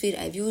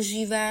Zoomsphere aj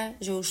využíva,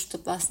 že už to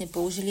vlastne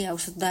použili a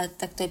už sa dá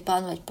takto aj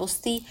plánovať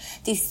posty.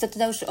 Ty si to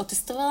teda už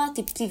otestovala?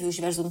 Ty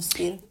využívaš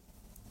Zoomsphere?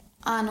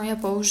 Áno, ja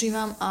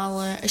používam,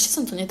 ale ešte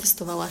som to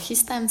netestovala.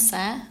 Chystám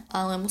sa,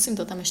 ale musím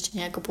to tam ešte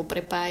nejako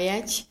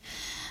poprepájať.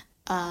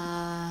 A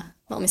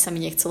veľmi sa mi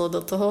nechcelo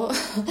do toho,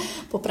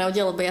 popravde,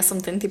 lebo ja som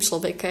ten typ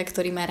človeka,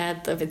 ktorý má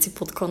rád veci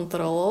pod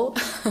kontrolou.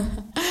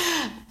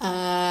 A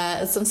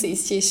som si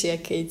istejšia,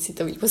 keď si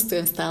to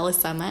vypostujem stále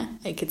sama,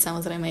 aj keď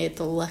samozrejme je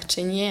to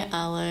uľahčenie,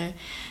 ale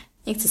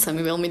nechce sa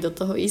mi veľmi do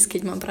toho ísť,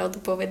 keď mám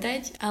pravdu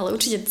povedať, ale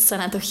určite sa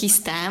na to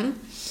chystám,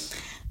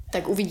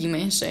 tak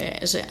uvidíme,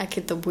 že aké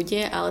to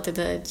bude, ale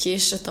teda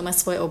tiež to má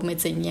svoje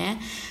obmedzenia,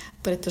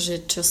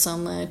 pretože čo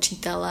som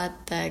čítala,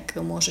 tak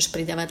môžeš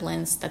pridávať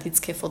len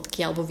statické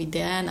fotky alebo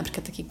videá,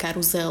 napríklad taký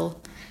karuzel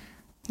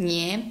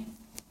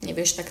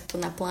nevieš takto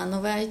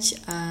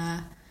naplánovať a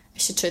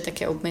ešte čo je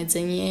také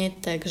obmedzenie,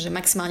 takže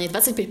maximálne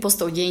 25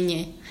 postov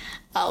denne,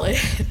 ale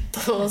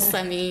to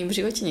sa mi v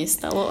živote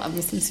nestalo a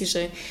myslím si,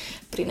 že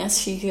pri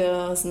našich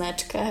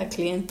značkách a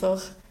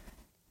klientoch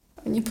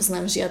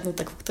nepoznám žiadnu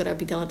takú, ktorá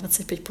by dala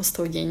 25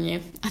 postov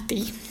denne. A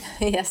ty?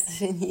 Jasne,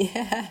 že nie.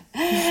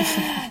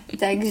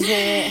 Takže,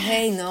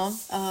 hej, no,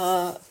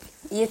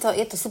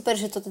 je to super,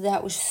 že to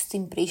teda už s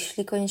tým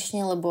prišli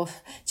konečne, lebo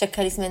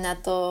čakali sme na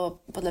to,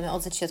 podľa mňa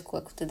od začiatku,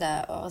 ako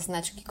teda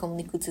značky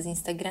komunikujú cez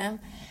Instagram.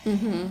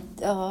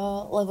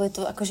 Lebo je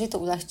to, akože je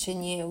to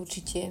uľahčenie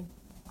určite.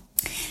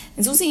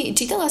 Zuzi,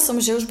 čítala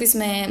som, že už by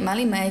sme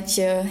mali mať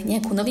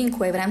nejakú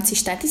novinku aj v rámci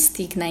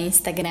štatistík na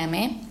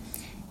Instagrame.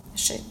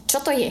 Čo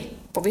to je?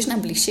 Povieš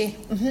nám bližšie?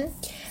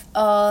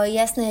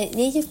 Jasné,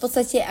 nejde v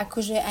podstate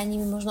akože ani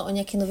možno o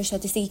nejaké nové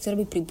štatistiky, ktoré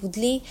by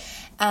pribudli,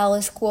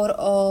 ale skôr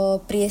o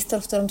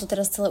priestor, v ktorom to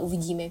teraz celé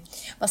uvidíme.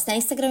 Vlastne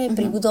na Instagrame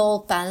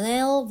pribudol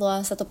panel,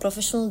 volá sa to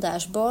Professional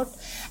Dashboard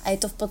a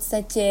je to v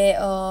podstate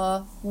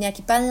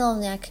nejaký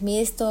panel, nejaké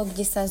miesto,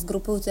 kde sa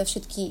zgrupujú teda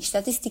všetky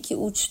štatistiky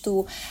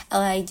účtu,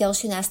 ale aj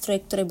ďalšie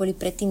nástroje, ktoré boli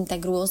predtým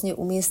tak rôzne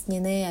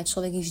umiestnené a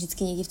človek ich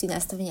vždycky niekde v tých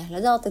nastaveniach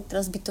hľadal, tak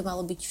teraz by to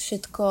malo byť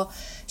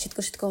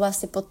všetko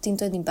vlastne pod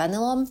týmto jedným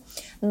panelom.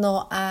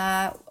 No a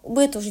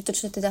bude to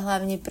užitočné teda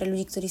hlavne pre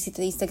ľudí, ktorí si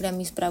tie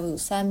Instagramy spravujú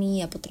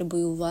sami a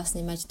potrebujú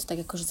vlastne mať to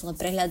tak akože celé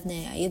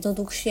prehľadné a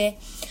jednoduchšie.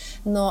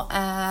 No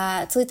a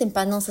celý ten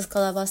panel sa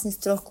skladá vlastne z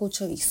 3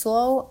 kľúčových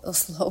slov.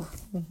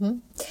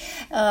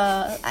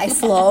 Aj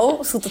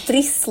slov, sú to 3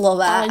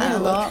 slova,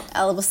 áno,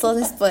 alebo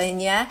slovné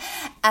spojenia,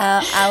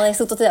 ale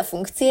sú to teda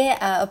funkcie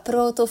a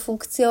prvou tou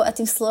funkciou a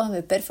tým slovom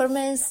je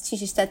performance,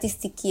 čiže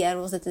štatistiky a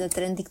rôzne teda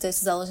trendy, ktoré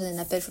sú založené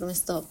na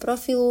performance toho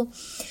profilu.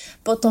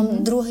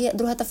 Potom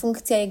druhá tá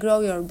funkcia je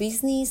grow your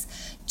business,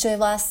 čo je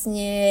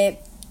vlastne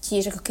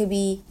tiež ako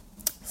keby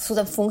sú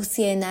tam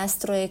funkcie,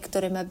 nástroje,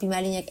 ktoré by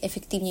mali nejak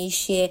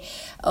efektívnejšie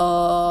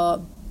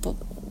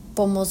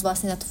pomôcť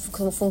vlastne k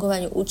tomu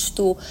fungovaniu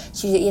účtu.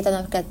 Čiže je tam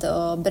napríklad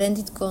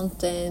branded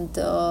content,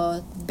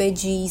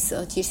 badges,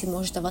 tiež si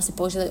môžeš tam vlastne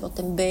požiadať o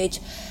ten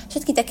badge.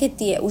 Všetky také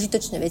tie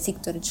užitočné veci,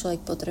 ktoré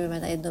človek potrebuje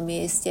mať na jednom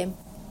mieste.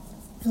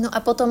 No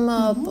a potom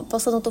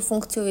poslednou tú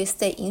funkciou je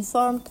Stay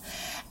Informed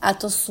a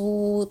to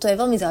je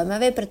veľmi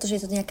zaujímavé, pretože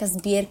je to nejaká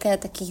zbierka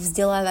takých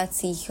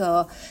vzdelávacích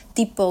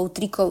tipov,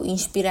 trikov,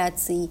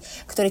 inšpirácií,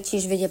 ktoré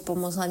tiež vedia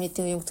pomôcť hlavne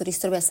tým ľuďom, ktorí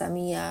si to robia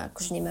sami a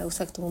akože nemajú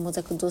sa k tomu moc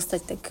ako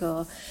dostať,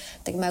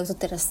 tak majú to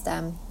teraz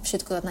tam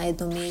všetko na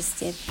jednom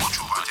mieste.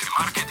 Počúvate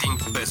marketing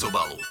bez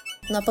obalu.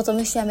 No a potom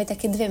ešte máme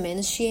také 2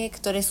 menšie,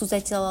 ktoré sú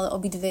zatiaľ ale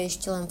obidve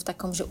ešte len v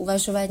takom, že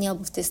uvažovaní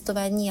alebo v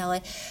testovaní,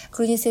 ale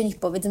kľudne si o nich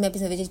povedzme, aby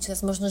sme vedeli, čo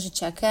nás možno, že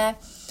čaká.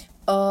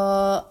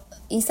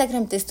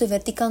 Instagram testuje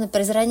vertikálne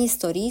prezeranie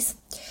stories.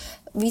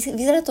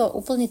 Vyzerá to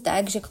úplne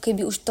tak, že ako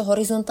keby už to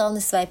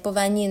horizontálne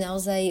swipovanie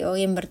naozaj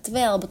je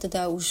mŕtve, alebo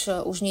teda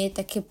už nie je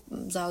také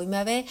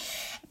zaujímavé,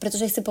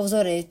 pretože chce po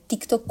vzore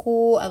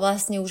TikToku a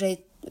vlastne už aj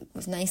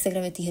na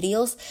Instagrame tých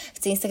Reels,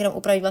 chce Instagram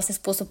upraviť vlastne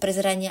spôsob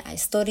prezerania aj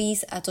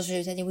stories a to,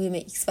 že nebudeme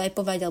ich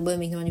swipovať, ale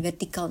budeme ich normálne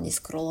vertikálne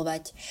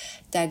scrollovať.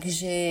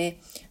 Takže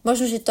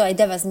možno, že to aj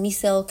dáva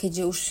zmysel,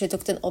 keďže už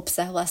všetok ten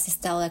obsah vlastne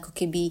stále ako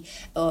keby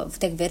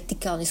tak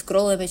vertikálne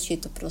scrollujeme, či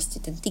je to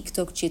proste ten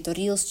TikTok, či je to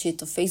Reels, či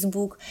je to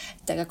Facebook,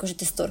 tak akože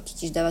tie storky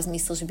tiež dáva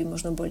zmysel, že by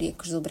možno boli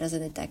akože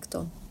zobrazené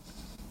takto.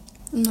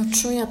 No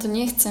čo, ja to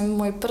nechcem,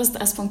 môj prst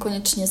aspoň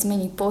konečne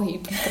zmení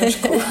pohyb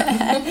trošku.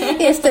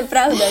 Je to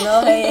pravda,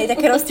 no, hej,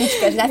 taká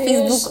rozcvička, že na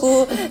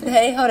Facebooku,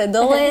 hej, hore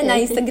dole, na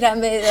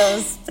Instagrame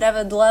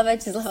sprava doľava,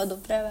 či zľava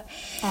doprava.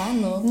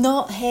 Áno.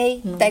 No,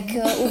 hej, tak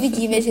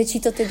uvidíme, že či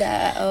to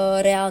teda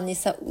reálne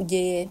sa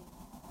udeje.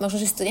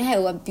 Možno, že si to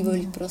nehajú, aby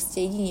boli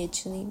proste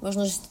jedineční.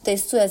 Možno, že to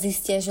testujú a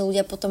zistia, že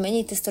ľudia potom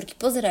menej tie storky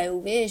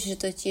pozerajú, vieš, že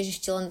to je tiež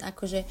ešte len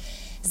akože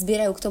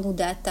zbierajú k tomu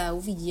dáta a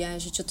uvidia,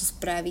 že čo to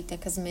spraví,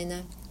 taká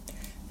zmena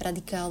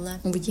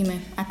radikálna.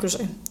 Uvidíme,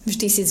 akože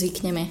vždy si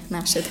zvykneme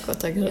na všetko,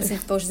 takže...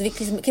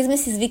 Keď sme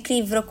si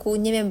zvykli v roku,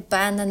 neviem,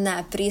 pána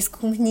na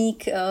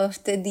prieskumník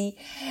vtedy,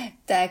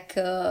 tak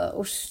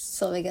už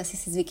človek asi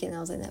si zvykne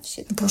naozaj na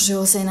všetko. Bože,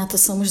 ozaj na to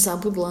som už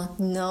zabudla.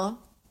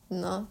 No,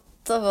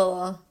 to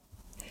bolo...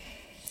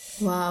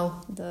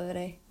 Wow.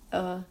 Dobre.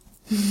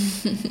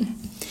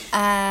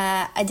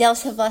 A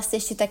ďalšia vlastne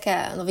ešte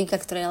taká novinka,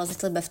 ktorá je ale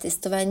zatiaľ iba v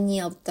testovaní,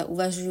 alebo teda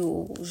uvažujú,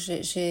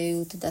 že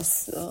ju teda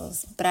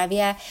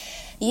spravia,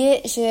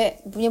 je,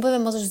 že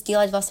nebudeme môcť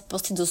zdieľať vlastne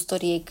posty do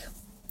storiek.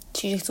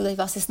 Čiže chcú dať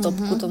vlastne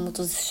stopku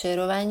tomuto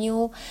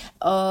šerovaniu.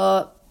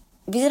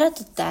 Vyzerá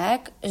to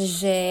tak,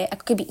 že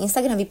ako keby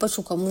Instagram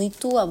vypočul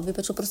komunitu alebo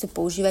vypočul proste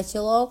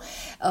používateľov,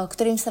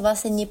 ktorým sa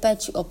vlastne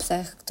nepáči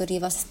obsah, ktorý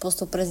je vlastne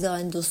spôsob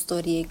prezdelaný do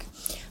storiek.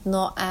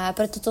 No a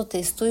preto to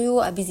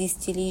testujú, aby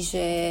zistili,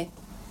 že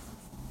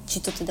či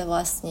to teda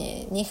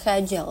vlastne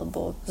nechať,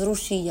 alebo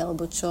zrušiť,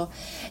 alebo čo.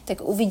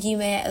 Tak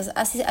uvidíme.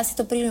 Asi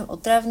to príliš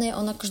otravné.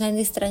 Ono akože na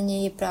jednej strane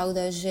je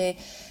pravda, že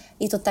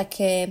je to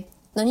také...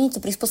 No nie je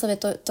to prispôsobené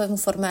tomu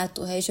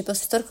formátu, hej, že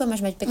proste storku máš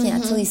mať pekne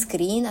na celý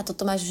screen a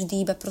toto máš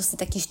vždy iba proste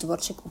taký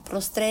štvorček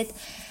uprostred.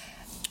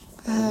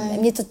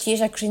 Mne to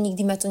tiež akože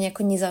nikdy ma to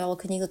nejako nezaujalo,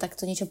 keď niekto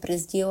takto niečo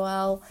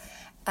prezdielal,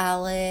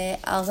 ale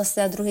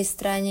zase na druhej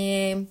strane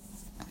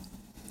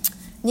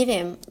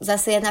neviem,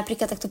 zase ja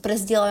napríklad takto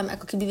prezdielam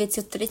ako keby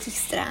veci od tretích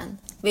strán.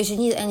 Vieš, že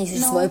nie ani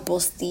svoje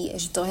posty,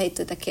 že to hej,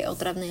 to je také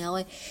otravné,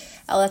 ale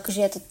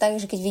akože ja to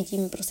tak, že keď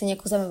vidím proste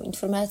nejakú zaujímavú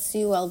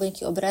informáciu alebo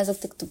nejaký obrázok,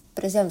 tak to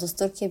prezdielam do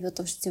storky, aby o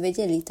tom všetci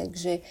vedeli,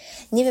 takže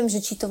neviem, že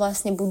či to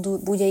vlastne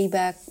bude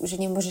iba, že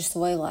nemôžeš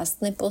svoje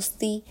vlastné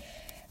posty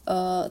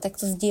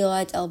takto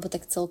zdieľať, alebo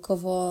tak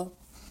celkovo,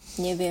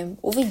 neviem,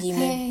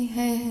 uvidíme.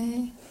 Hej.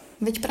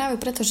 Veď práve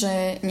preto,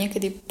 že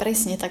niekedy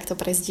presne takto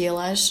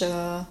prezdieľaš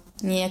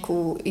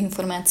nejakú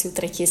informáciu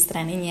tretej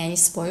strany, nie ani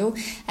svoju,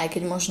 aj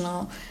keď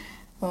možno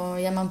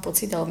ja mám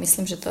pocit, ale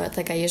myslím, že to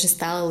tak aj je, že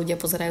stále ľudia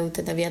pozerajú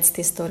teda viac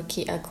tie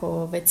storky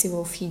ako veci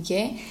vo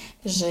feede,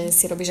 že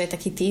si robíš aj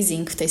taký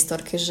teasing v tej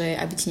storke, že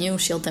aby ti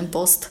neušiel ten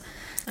post,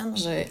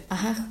 že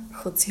aha,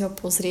 chod si ho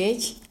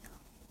pozrieť,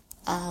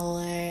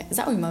 ale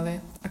zaujímavé,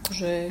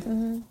 akože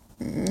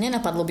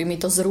nenapadlo by mi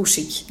to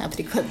zrušiť,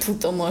 napríklad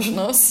túto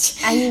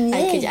možnosť. Ani nie.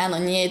 Aj keď áno,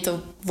 nie je to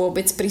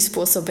vôbec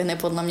prispôsobené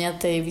podľa mňa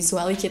tej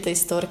vizualite tej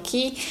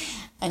storky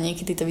a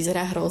niekedy to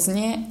vyzerá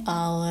hrozne,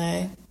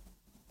 ale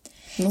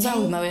no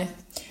zaujímavé.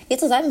 Je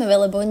to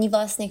zaujímavé, lebo oni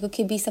vlastne ako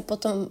keby sa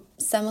potom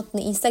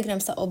samotný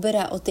Instagram sa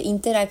oberá o tie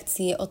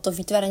interakcie, o to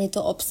vytváranie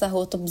toho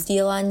obsahu, o to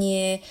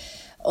vzdielanie,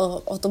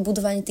 o to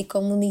budovanie tej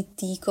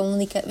komunity,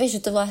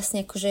 vieš, že to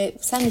vlastne akože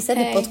sami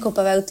sebe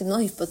podkopávajú tí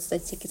mnohí v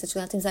podstate, keď sa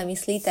človek nad tým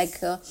zamyslí, tak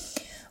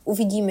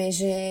uvidíme,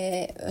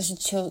 že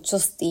čo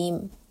s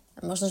tým.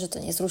 A možno, že to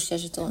nezrušia,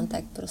 že to len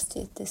tak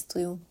proste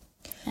testujú.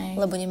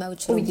 Lebo nemajú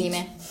čo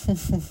Uvidíme.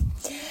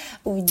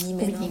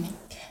 Uvidíme. No.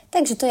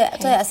 Takže to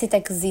je asi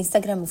tak z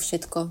Instagramu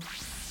všetko.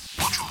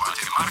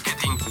 Počúvate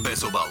Marketing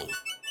bez obalu.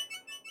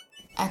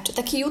 A čo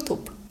taký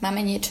YouTube?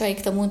 Máme niečo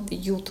aj k tomu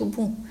YouTube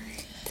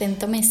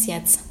tento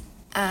mesiac?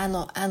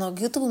 Áno,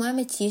 k YouTube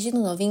máme tiež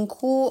jednu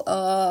novinku,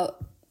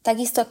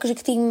 takisto akože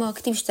k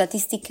tým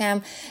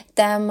štatistikám,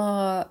 tam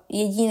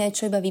jediné,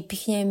 čo iba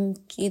vypichnem,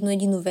 jednu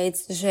jedinú vec,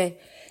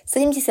 že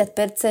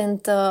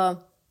 70%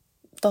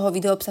 toho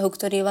videoobsahu,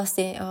 ktorý je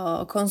vlastne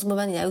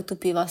konzumovaný na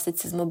YouTube, je vlastne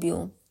cez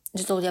mobil.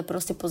 Že to ľudia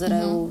proste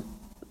pozerajú,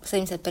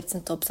 70%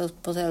 toho obsahu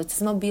pozerajú cez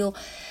mobil,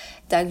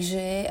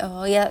 takže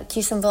ja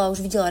tiež som veľa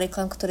už videla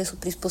reklam, ktoré sú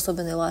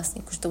prispôsobené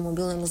vlastne akože tomu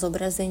mobilnému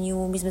zobrazeniu,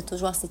 my sme to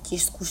už vlastne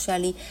tiež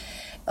skúšali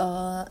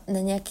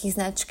na nejakých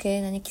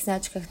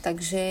značkách,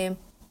 takže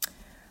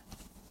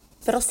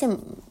proste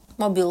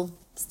mobil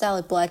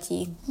stále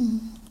platí.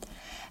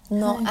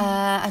 No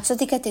a čo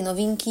týka tej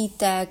novinky,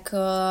 tak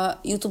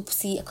YouTube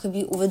si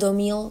akoby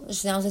uvedomil,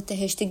 že naozaj tie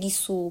hashtagy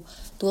sú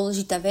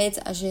dôležitá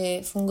vec a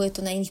že funguje to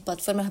na iných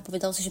platformách a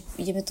povedal si, že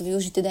ideme to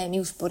využiť teda aj my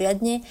už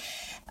poriadne.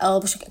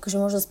 Lebo však akože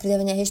možnosť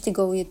pridávania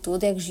hashtagov je tu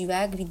odjak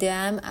živá k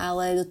videám,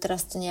 ale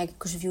doteraz to nejak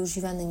akože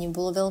využívané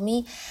nebolo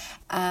veľmi.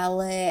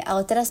 Ale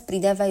teraz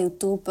pridáva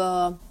YouTube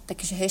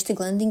takéže hashtag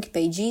landing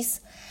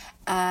pages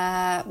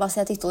a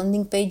vlastne na týchto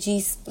landing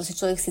pages proste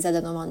človek si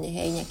zadá normálne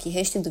nejaký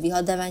hashtag do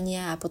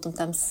vyhľadávania a potom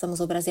tam sa mu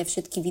zobrazia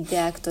všetky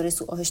videá, ktoré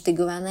sú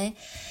ohashtagované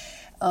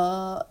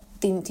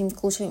tým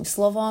kľúčovým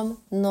slovom.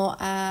 No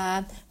a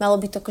malo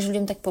by to akože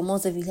ľuďom tak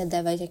pomôcť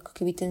vyhľadávať ako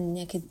keby ten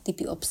nejaké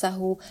typy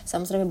obsahu.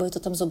 Samozrejme, bude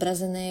to tam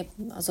zobrazené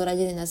a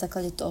zoradené na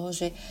základe toho,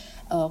 že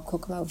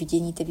koľko majú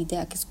videní tie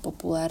videá, aké sú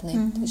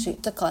populárne.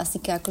 Takže to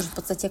klasika, akože v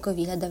podstate ako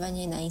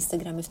vyhľadávanie na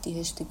Instagrame v tých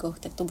hashtagoch,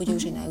 tak to bude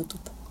už aj na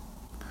YouTube.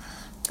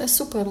 To je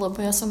super,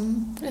 lebo ja som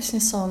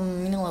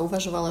minule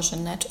uvažovala, že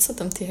na čo sa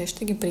tam tie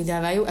hashtagy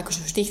pridávajú, akože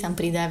vždy ich tam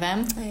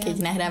pridávam,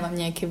 keď nahrávam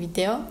nejaké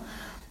video,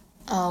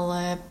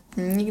 ale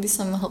nikdy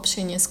som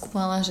hlbšie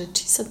neskúmala, že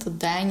či sa to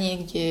dá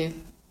niekde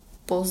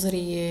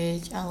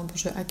pozrieť, alebo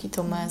že aký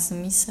to má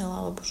zmysel,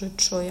 alebo že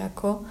čo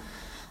ako,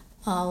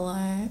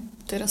 ale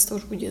teraz to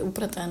už bude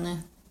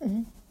upratané.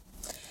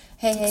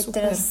 Hej,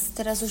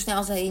 teraz už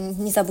naozaj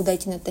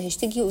nezabúdajte na tie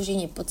hashtagy, už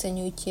ich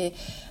nepodceňujte,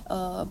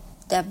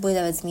 bude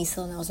dávať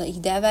zmysel naozaj ich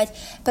dávať.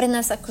 Pre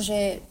nás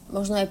akože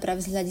možno aj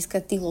práve z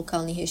hľadiska tých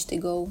lokálnych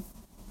hashtagov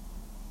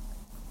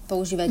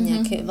používať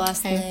nejaké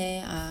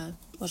vlastné a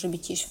môže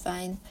byť tiež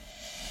fajn.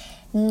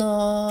 No,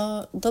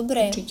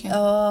 dobre,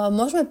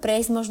 môžeme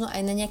prejsť možno aj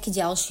na nejaké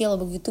ďalšie,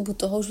 lebo k YouTube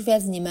toho už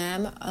viac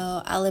nemám,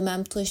 ale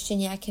mám tu ešte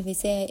nejaké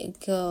veci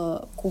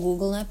ku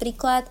Google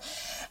napríklad.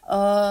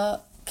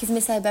 Keď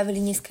sme sa aj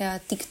bavili dneska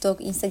TikTok,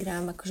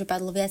 Instagram, akože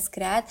padlo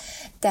viackrát,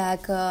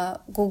 tak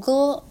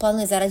Google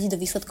plánuje zaradiť do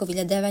výsledkov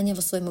vyhľadávania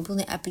vo svojej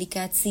mobilnej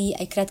aplikácii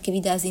aj krátke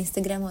videá z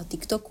Instagramu a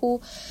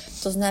TikToku.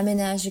 To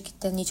znamená, že keď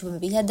tam niečo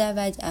budeme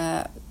vyhľadávať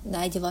a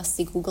nájde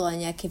vlastne Google aj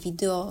nejaké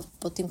video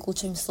pod tým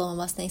kľúčovým slovom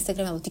vlastne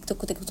Instagram alebo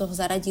TikToku, tak toho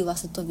zaradí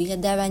vlastne to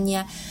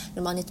vyhľadávania.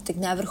 Normálne to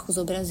tak na vrchu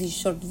zobrazí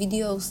short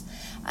videos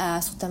a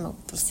sú tam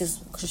proste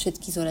akože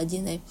všetky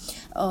zoradené.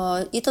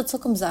 Je to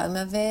celkom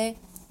zaujímavé,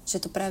 že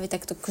to práve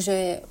takto,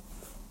 že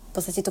v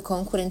podstate to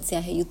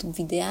konkurencia YouTube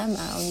videám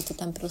a oni to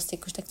tam proste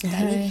akože takto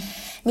dali.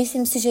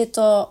 Myslím si, že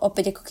je to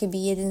opäť ako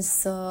keby jeden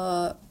z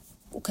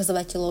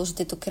ukazovateľov,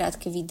 že tieto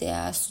krátke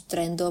videá sú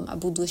trendom a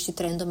budú ešte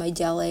trendom aj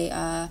ďalej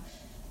a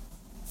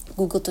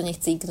Google to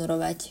nechce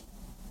ignorovať.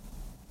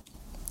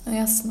 No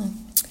jasné.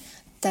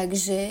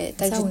 Takže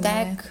Zaujímavé.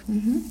 tak.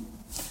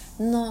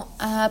 No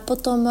a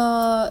potom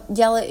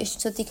ďalej ešte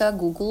čo sa týka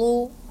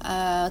Google,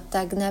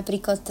 tak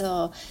napríklad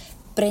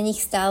pre nich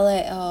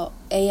stále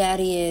AR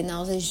je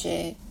naozaj, že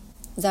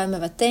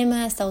zaujímavá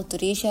téma, stále to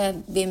riešia.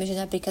 Vieme, že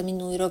napríklad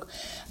minulý rok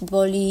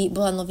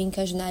bola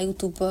novinka, že na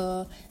YouTube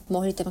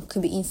mohli tam ako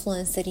keby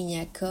influenceri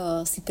nejak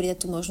si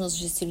pridať tú možnosť,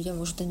 že si ľudia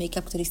môžu ten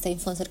make-up, ktorý tá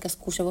influencerka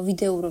skúša vo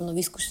videu, rovno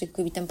vyskúšať ako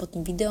keby tam pod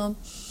tým videom.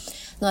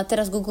 No a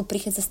teraz Google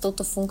prichádza s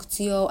touto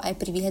funkciou aj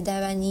pri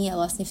vyhľadávaní a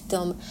vlastne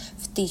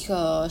v tých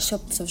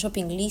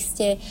shopping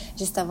liste,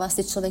 že sa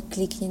vlastne človek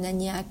klikne na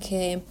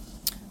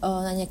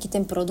nejaký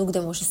ten produkt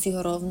a môže si ho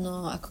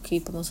rovno ako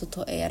keby pomocou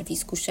toho AR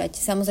vyskúšať.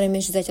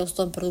 Samozrejme, že zatiaľ sú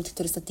tam produkty,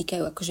 ktoré sa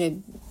týkajú akože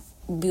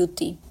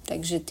beauty,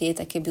 takže tie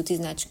také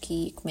beauty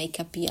značky,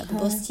 make-upy a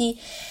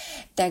blbosti.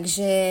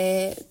 Takže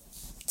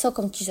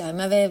celkom tiež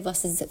zaujímavé,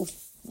 vlastne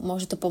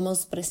môže to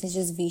pomôcť presne,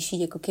 že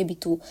zvýšiť ako keby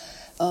tu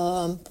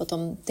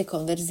potom tie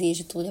konverzie,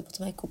 že tu ľudia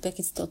potom aj kúpia,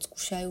 keď si to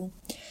odskúšajú.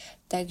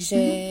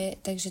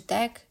 Takže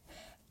tak.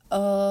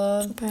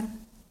 Super.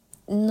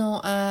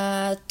 No a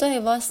to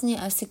je vlastne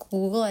asi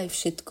Google aj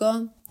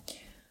všetko.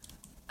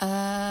 A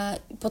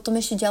potom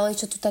ešte ďalej,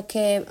 čo tu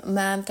také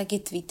mám, tak je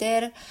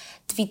Twitter.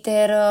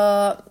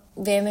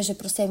 Vieme, že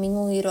proste aj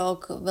minulý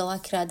rok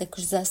veľakrát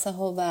akože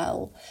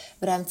zasahoval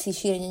v rámci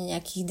šírenia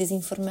nejakých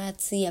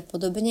dezinformácií a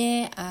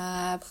podobne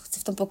a chce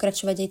v tom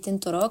pokračovať aj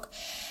tento rok.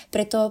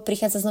 Preto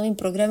prichádza s novým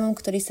programom,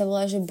 ktorý sa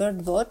volá, že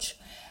Birdwatch.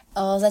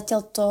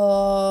 Zatiaľ to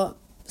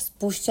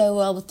spúšťajú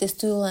alebo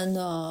testujú len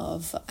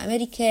v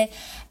Amerike,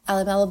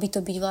 ale malo by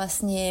to byť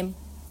vlastne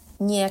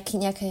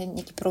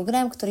nejaký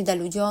program, ktorý dá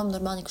ľuďom,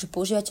 normálne akože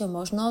používateľom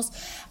možnosť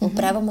alebo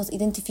právomoc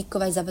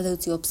identifikovať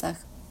zavadzajúci obsah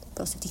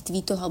proste v tých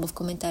tweetoch alebo v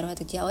komentároch a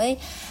tak ďalej.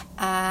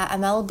 A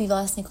malo by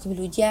vlastne, ako by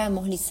ľudia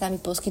mohli sami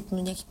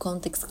poskytnúť nejaký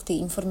kontext k tej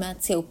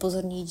informácii a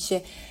upozorniť, že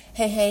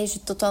hej,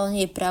 že toto ale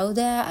nie je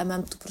pravda a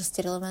mám tu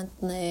proste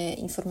relevantné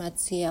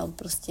informácie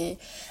alebo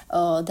proste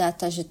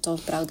dáta, že to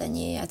pravda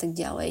nie je a tak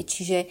ďalej.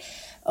 Čiže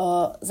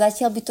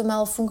zatiaľ by to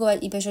malo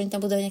fungovať iba, že oni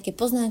tam budú nejaké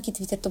poznámky,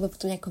 Twitter to bude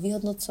potom nejako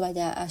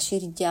vyhodnocovať a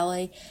šíriť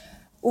ďalej.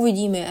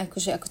 Uvidíme,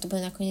 akože, ako to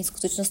bude nakoniec v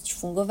skutočnosti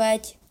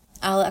fungovať,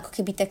 ale ako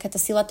keby taká tá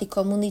sila tej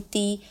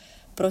komunity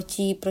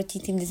proti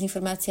tým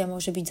dezinformáciám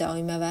môže byť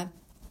zaujímavá.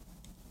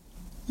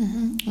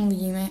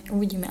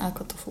 Uvidíme,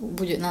 ako to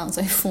bude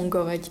naozaj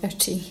fungovať a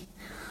či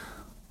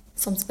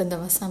som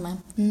zvedavá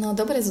sama. No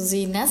dobre,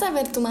 Zuzi, na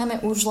záver tu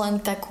máme už len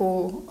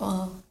takú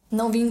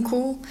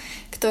novinku,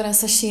 ktorá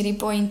sa šíri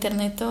po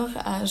internetoch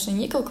a že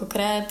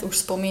niekoľkokrát už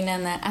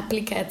spomínaná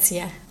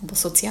aplikácia alebo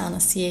sociálna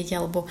sieť,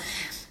 alebo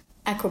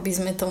ako by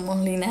sme to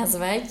mohli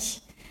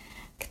nazvať,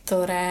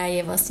 ktorá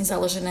je vlastne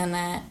založená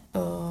na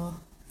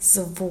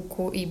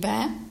zvuku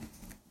iba.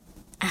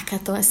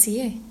 Aká to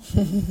asi je?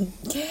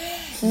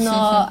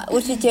 No,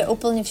 určite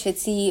úplne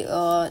všetci,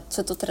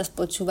 čo to teraz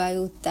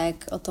počúvajú,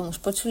 tak o tom už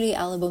počuli,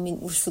 alebo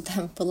už sú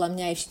tam podľa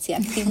mňa aj všetci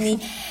aktívni.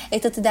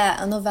 Je to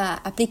teda nová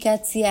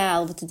aplikácia,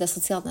 alebo teda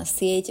sociálna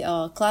sieť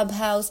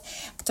Clubhouse,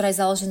 ktorá je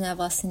založená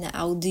vlastne na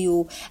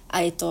audiu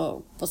a je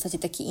to v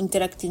podstate taký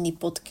interaktívny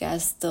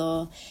podcast,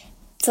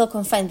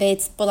 celkom fajn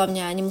vec, podľa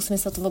mňa nemusíme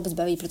sa o tom vôbec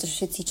baviť, pretože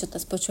všetci, čo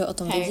nás počujú, o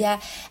tom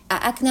vedia.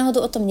 A ak náhodou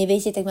o tom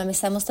neviete, tak máme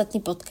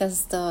samostatný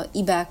podcast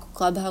iba ako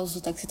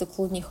Clubhouse, tak si to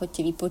kľudne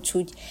choďte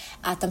vypočuť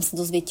a tam sa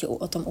dozviete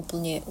o tom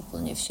úplne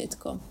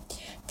všetko.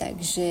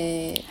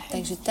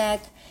 Takže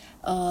tak.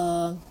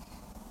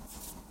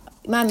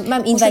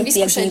 Mám invite, ak by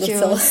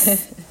chcel.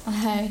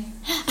 Hej.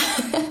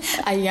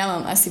 A ja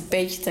mám asi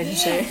 5,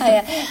 takže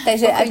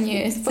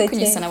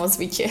spokojne sa nám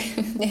ozvíte.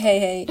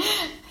 Hej.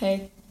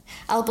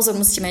 Ale pozor,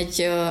 musíte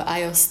mať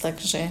iOS,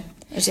 takže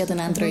žiaden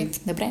Android,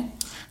 dobre?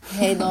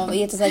 Hej, no,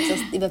 je to zatiaľ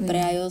iba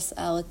pre iOS,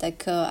 ale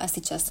tak asi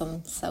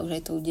časom sa už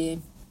aj to udeje.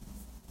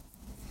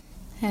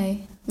 Hej,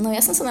 no ja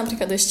som sa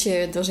napríklad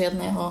ešte do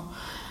žiadneho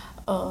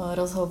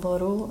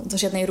rozhovoru, do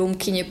žiadnej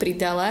rúmky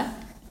nepridala,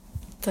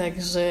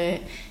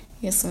 takže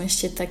ja som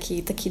ešte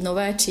taký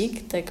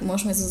nováčik, tak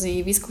môžeme,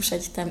 Zuzi,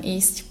 vyskúšať tam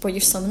ísť.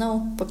 Pôjdeš so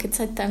mnou,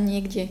 pokecať tam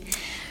niekde?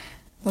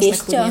 Možno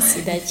kľudne si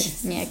dať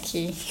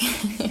nejaký...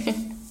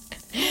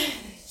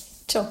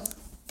 Čo?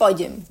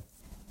 Pôjdem.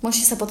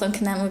 Môžete sa potom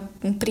k nám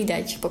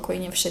pridať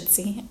pokojne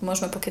všetci.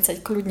 Môžeme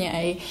pokecať kľudne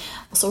aj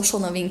o social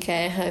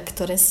novinkách,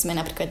 ktoré sme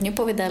napríklad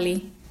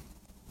nepovedali,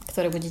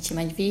 ktoré budete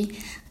mať vy.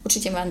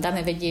 Určite vám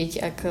dáme vedieť,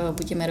 ak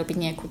budeme robiť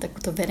nejakú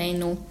takúto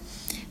verejnú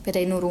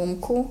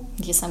rúmku,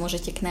 kde sa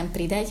môžete k nám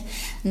pridať.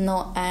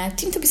 No a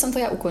týmto by som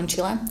to ja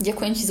ukončila.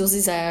 Ďakujem ti,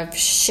 Zuzi, za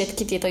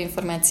všetky tieto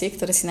informácie,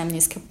 ktoré si nám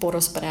dneska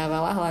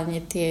porozprávala,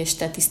 hlavne tie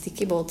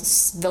štatistiky, bolo to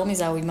veľmi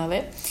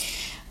zaujímavé.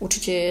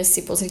 Určite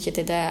si pozrite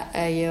teda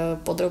aj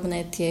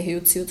podrobné tie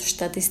Hootsuite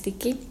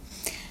štatistiky.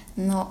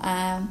 No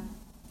a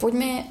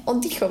poďme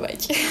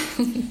oddychovať.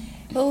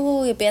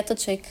 Je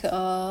piatoček,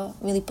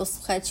 milí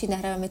poslucháči,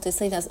 nahrávame to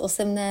 17:18,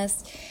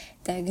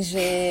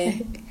 takže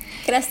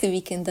krásny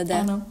víkend,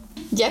 Dada. Áno.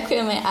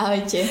 Ďakujeme,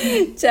 ahojte.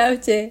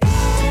 Čaute.